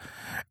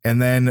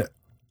 And then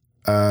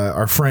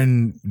our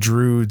friend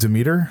Drew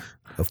Demeter,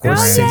 of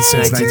course, since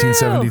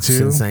 1972.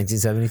 Since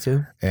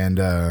 1972,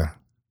 and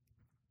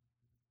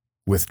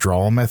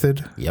withdrawal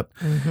method. Yep.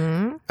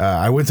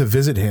 I went to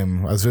visit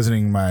him. I was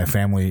visiting my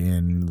family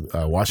in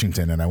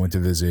Washington, and I went to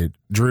visit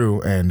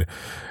Drew, and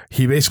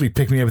he basically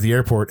picked me up at the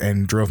airport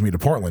and drove me to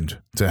Portland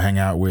to hang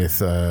out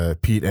with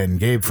Pete and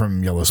Gabe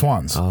from Yellow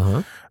Swans.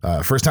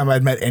 First time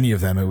I'd met any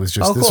of them. It was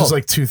just this was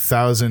like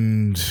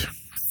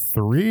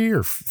 2003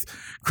 or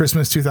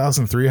Christmas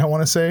 2003, I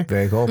want to say.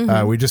 Very cool.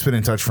 We'd just been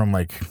in touch from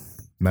like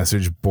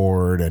message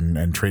board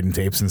and trading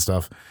tapes and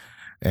stuff.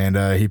 And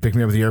he picked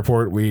me up at the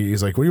airport.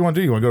 He's like, what do you want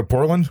to do? You want to go to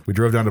Portland? We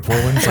drove down to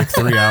Portland. It's like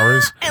 3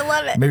 hours. I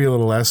love it. Maybe a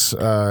little less.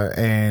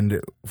 And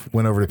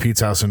went over to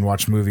Pete's house and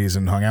watched movies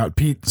and hung out.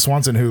 Pete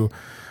Swanson, who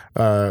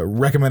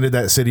recommended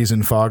that Cities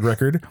in Fog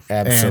record.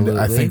 Absolutely. And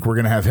I think we're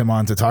going to have him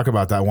on to talk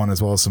about that one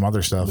as well as some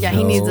other stuff. Yeah,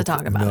 he needs to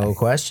talk about it. No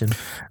question.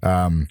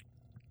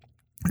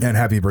 And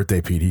happy birthday,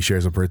 Pete. He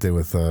shares a birthday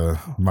with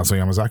Masao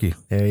Yamazaki.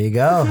 There you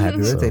go. Happy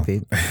birthday,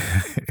 Pete.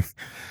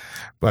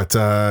 But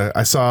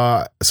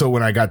so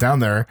when I got down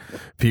there,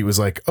 Pete was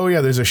like, oh,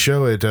 yeah, there's a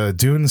show at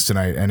Dunes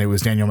tonight. And it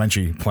was Daniel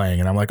Menchie playing.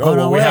 And I'm like, oh, no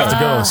well, we way. have to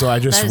go. So I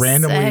just That is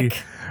randomly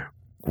sick.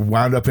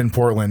 wound up in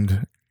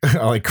Portland,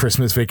 like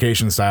Christmas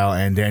vacation style.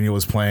 And Daniel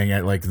was playing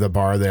at like the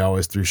bar they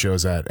always threw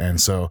shows at.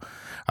 And so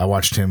I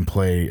watched him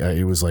play.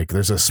 It was like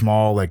there's a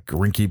small like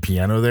rinky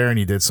piano there. And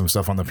he did some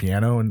stuff on the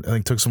piano and I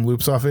think took some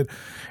loops off it.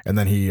 And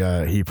then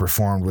he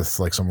performed with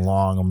like some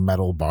long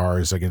metal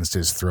bars against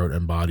his throat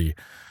and body.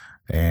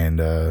 And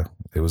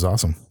it was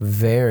awesome.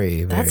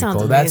 Very, very sounds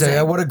cool. That's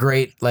amazing. what a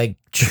great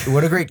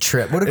what a great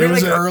trip. What a It great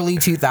was like a- early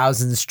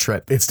 2000s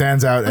trip. It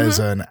stands out as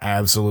Mm-hmm. an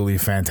absolutely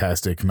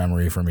fantastic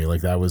memory for me.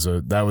 Like that was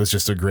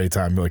just a great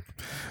time. Like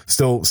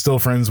still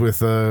friends with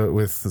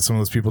some of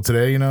those people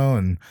today, you know,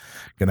 and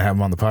gonna have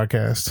them on the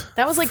podcast.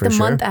 That was like For the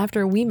sure. month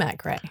after we met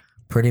Gray.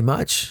 Pretty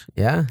much.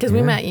 Yeah. Because yeah.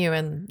 we met you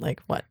in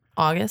like what,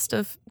 August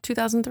of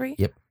 2003?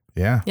 Yep.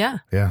 Yeah. Yeah.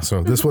 Yeah.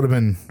 So this would have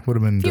been Few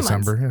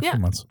December. months. Yeah, a few Yeah.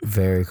 months.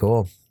 Very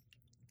cool.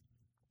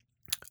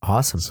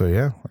 Awesome. So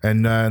yeah.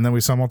 And then we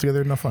saw them all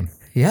together. No fun.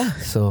 Yeah.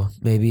 So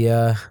maybe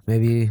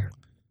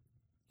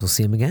we'll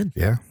see him again.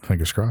 Yeah.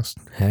 Fingers crossed.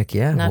 Heck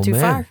yeah. Not Well, too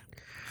man. far.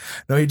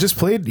 No, he just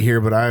played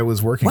here, but I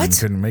was working and What?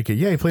 couldn't make it.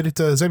 Yeah, he played at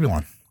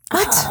Zebulon.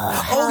 What?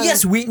 Oh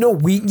yes,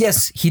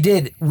 yes, he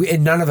did.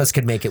 And none of us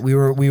could make it. We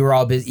were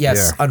all busy.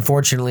 Yes, Yeah.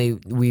 Unfortunately,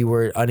 we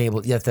were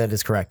unable. Yes, that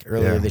is correct.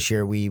 Earlier Yeah. this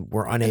year, we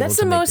were unable. That's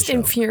to the make most the show.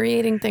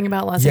 infuriating thing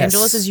about Los Yes.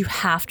 Angeles is you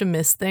have to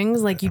miss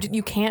things. Like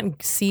you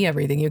can't see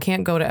everything. You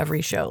can't go to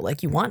every show.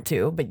 Like you want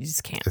to, but you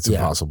just can't. It's Yeah.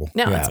 impossible.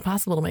 No, Yeah. it's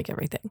impossible to make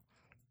everything.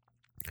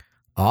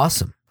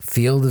 Awesome.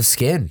 Field of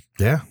Skin.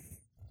 Yeah.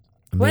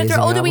 What Amazing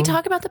did we album.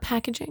 talk about the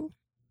packaging?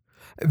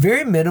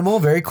 Very minimal,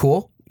 very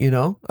cool. You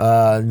know,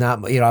 not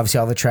obviously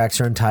all the tracks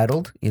are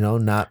untitled. You know,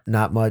 not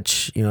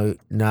much. You know,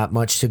 not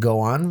much to go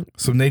on.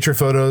 Some nature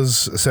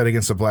photos set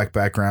against a black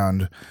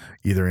background,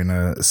 either in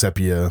a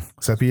sepia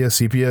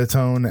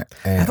tone.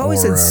 I've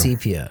always said or,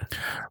 sepia.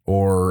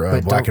 or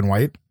But black don't- and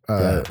white.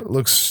 Yeah.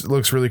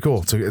 Looks really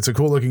cool. It's a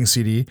cool looking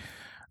CD.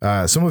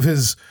 Some of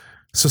his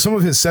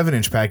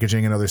 7-inch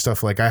packaging and other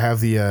stuff. Like I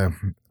have the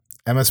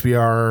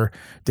MSBR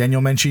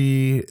Daniel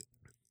Menchie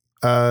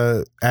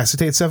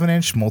acetate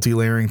 7-inch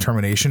multi-layering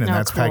termination, and Oh,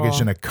 that's cool.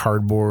 packaged in a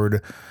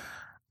cardboard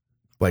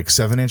like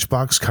 7-inch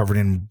box covered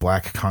in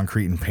black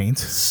concrete and paint.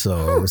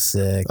 So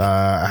sick.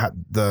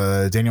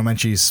 The Daniel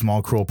Menchie's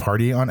Small Cruel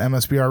Party on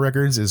MSBR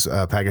Records is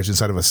packaged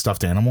inside of a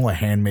stuffed animal, a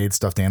handmade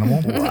stuffed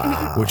animal,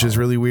 which is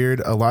really weird.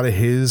 A lot of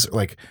his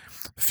like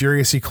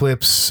Furious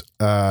Eclipse,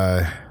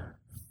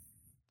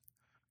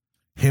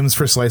 Hymns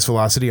for Slice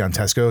Velocity on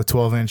Tesco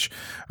 12-inch,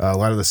 a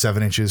lot of the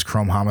 7-inches,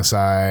 Chrome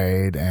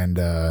Homicide, and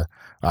I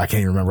can't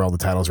even remember all the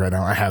titles right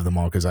now. I have them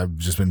all because I've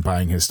just been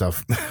buying his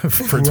stuff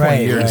for 20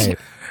 Right, years.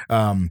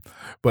 right.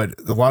 But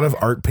a lot of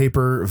art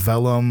paper,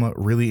 vellum,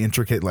 really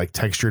intricate like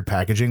textured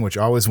packaging, which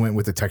always went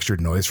with the textured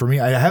noise for me.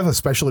 I have a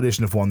special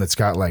edition of one that's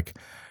got like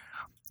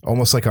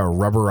almost like a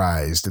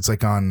rubberized, it's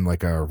like on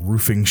like a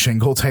roofing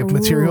shingle type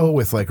material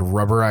with like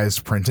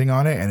rubberized printing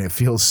on it, and it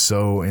feels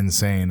so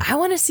insane. I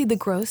want to see the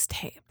gross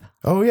tape.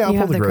 Oh yeah, I'll You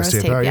pull have the gross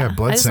tape out. Yeah,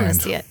 Blood I just want to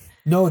Sand. see it.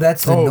 No,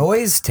 that's the Oh.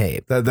 noise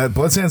tape. That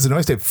Blood Sand's the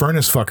noise tape.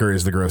 Furnace Fucker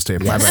is the gross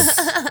tape. My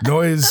bad.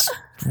 Noise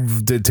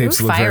did tapes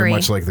Ooh, look very fiery.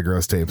 much like the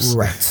gross tapes.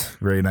 Right.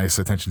 Very nice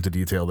attention to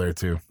detail there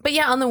too. But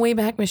yeah, on the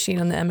Wayback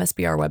Machine on the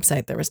MSBR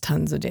website, there was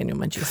tons of Daniel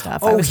Menchie stuff.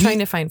 Oh, I was he- trying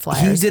to find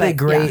flyers. He did a but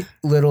great yeah.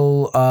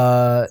 little.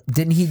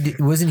 Didn't he?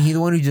 Wasn't he the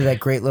one who did that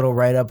great little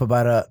write up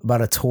about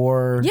a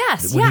tour?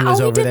 Yes, when yeah. was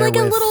Oh, he over did there like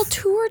a with- little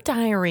tour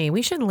diary.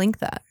 We should link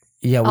that.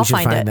 Yeah, we I'll should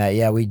find find it. that.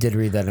 Yeah, we did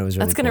read that. And it was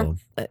really That's gonna.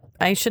 cool.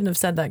 I shouldn't have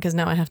said that because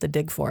now I have to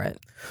dig for it.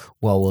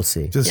 Well, we'll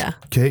see. Just Yeah.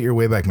 hit your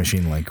Wayback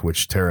Machine link,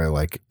 which Tara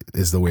like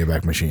is the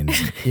Wayback Machine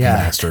Yeah.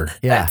 master.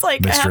 Yeah, It's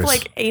like I have mistress.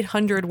 like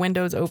 800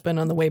 windows open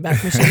on the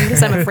Wayback Machine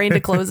because I'm afraid to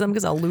close them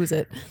because I'll lose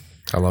it.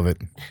 I love it.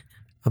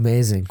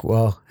 amazing.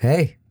 Well,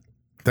 hey,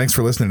 Thanks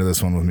for listening to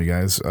this one with me,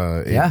 guys.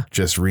 It Yeah.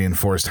 just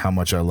reinforced how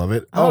much I love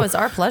it. Oh, it's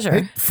our pleasure.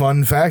 Hey,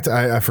 fun fact,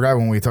 I forgot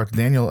when we talked to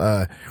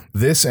Daniel,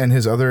 this and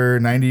his other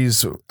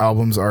 90s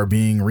albums are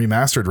being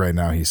remastered right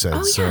now, he said. Oh,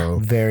 yeah. So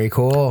very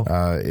cool.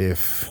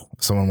 if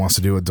someone wants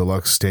to do a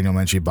deluxe Daniel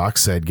Menchie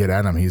box set, get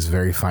at him. He's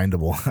very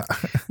findable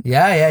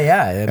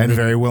Yeah. and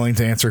very willing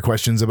to answer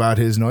questions about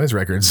his noise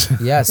records.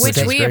 Yes, Which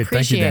That's we great.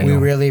 Thank you, appreciate. we Daniel.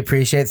 really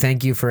appreciate.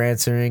 Thank you for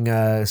answering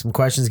some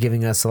questions,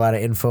 giving us a lot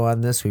of info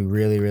on this. We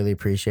really, really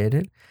appreciate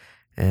it.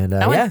 And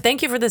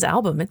Thank you for this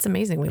album. It's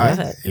amazing. We love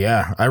it.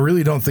 Yeah, I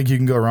really don't think you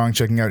can go wrong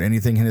checking out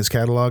anything in his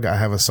catalog. I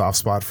have a soft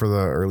spot for the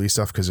early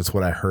stuff because it's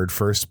what I heard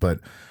first, but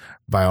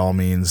by all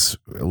means,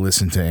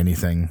 listen to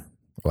anything.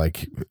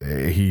 Like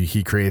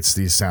he creates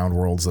these sound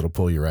worlds that'll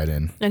pull you right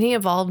in. And he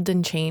evolved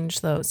and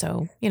changed, though.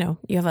 So, you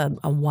have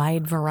a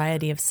wide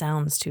variety of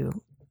sounds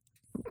to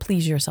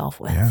please yourself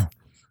with. Yeah.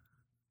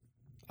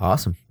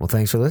 awesome. Well,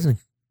 thanks for listening.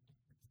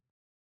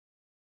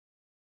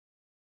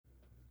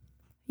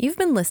 You've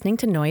been listening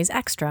to Noise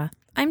Extra.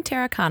 I'm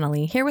Tara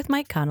Connolly, here with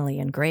Mike Connolly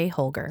and Gray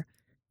Holger.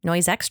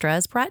 Noise Extra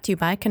is brought to you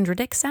by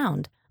Contradict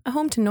Sound, a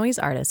home to noise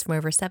artists for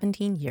over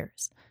 17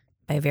 years.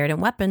 By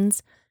Verdant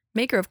Weapons,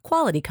 maker of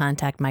quality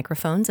contact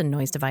microphones and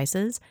noise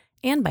devices,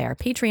 and by our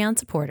Patreon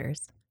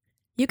supporters.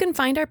 You can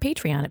find our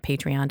Patreon at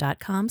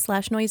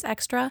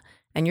patreon.com/noiseextra,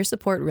 and your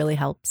support really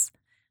helps.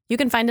 You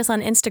can find us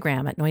on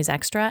Instagram at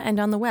noiseextra and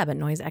on the web at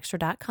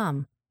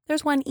noiseextra.com.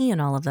 There's one E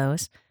in all of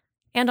those.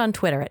 And on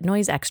Twitter at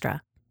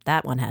noiseextra.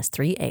 That one has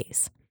 3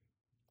 A's.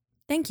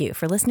 Thank you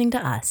for listening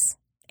to us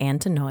and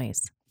to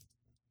Noise.